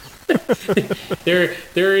restroom.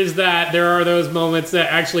 There is that. There are those moments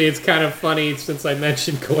that actually it's kind of funny since I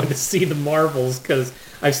mentioned going to see the Marvels, because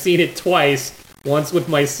I've seen it twice, once with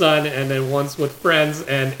my son and then once with friends,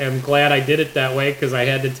 and am glad I did it that way because I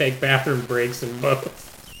had to take bathroom breaks in both.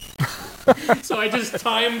 So I just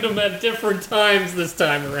timed them at different times this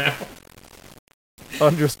time around.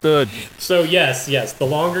 Understood. So yes, the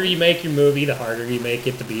longer you make your movie, the harder you make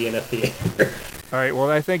it to be in a theater. All right, well,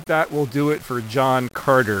 I think that will do it for John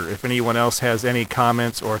Carter. If anyone else has any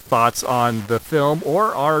comments or thoughts on the film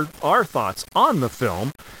or our thoughts on the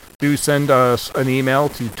film, do send us an email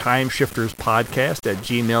to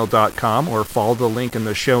timeshifterspodcast@gmail.com or follow the link in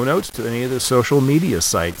the show notes to any of the social media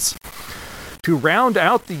sites. To round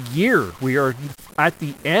out the year, we are at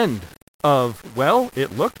the end of, well,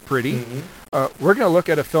 it looked pretty. We're going to look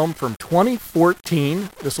at a film from 2014.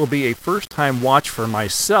 This will be a first-time watch for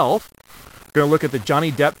myself. We're going to look at the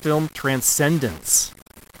Johnny Depp film Transcendence.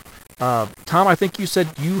 Tom, I think you said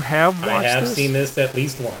you have watched this? I have seen this at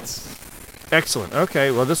least once. Excellent.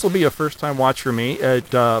 Okay, well, this will be a first-time watch for me.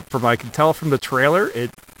 From I can tell from the trailer,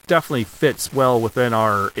 it definitely fits well within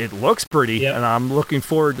our it looks pretty, and I'm looking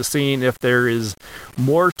forward to seeing if there is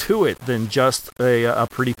more to it than just a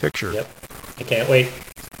pretty picture. Yep, I can't wait.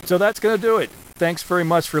 So that's going to do it. Thanks very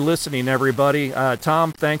much for listening, everybody.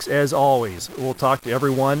 Tom, thanks as always. We'll talk to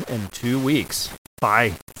everyone in 2 weeks.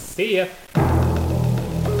 Bye. See ya.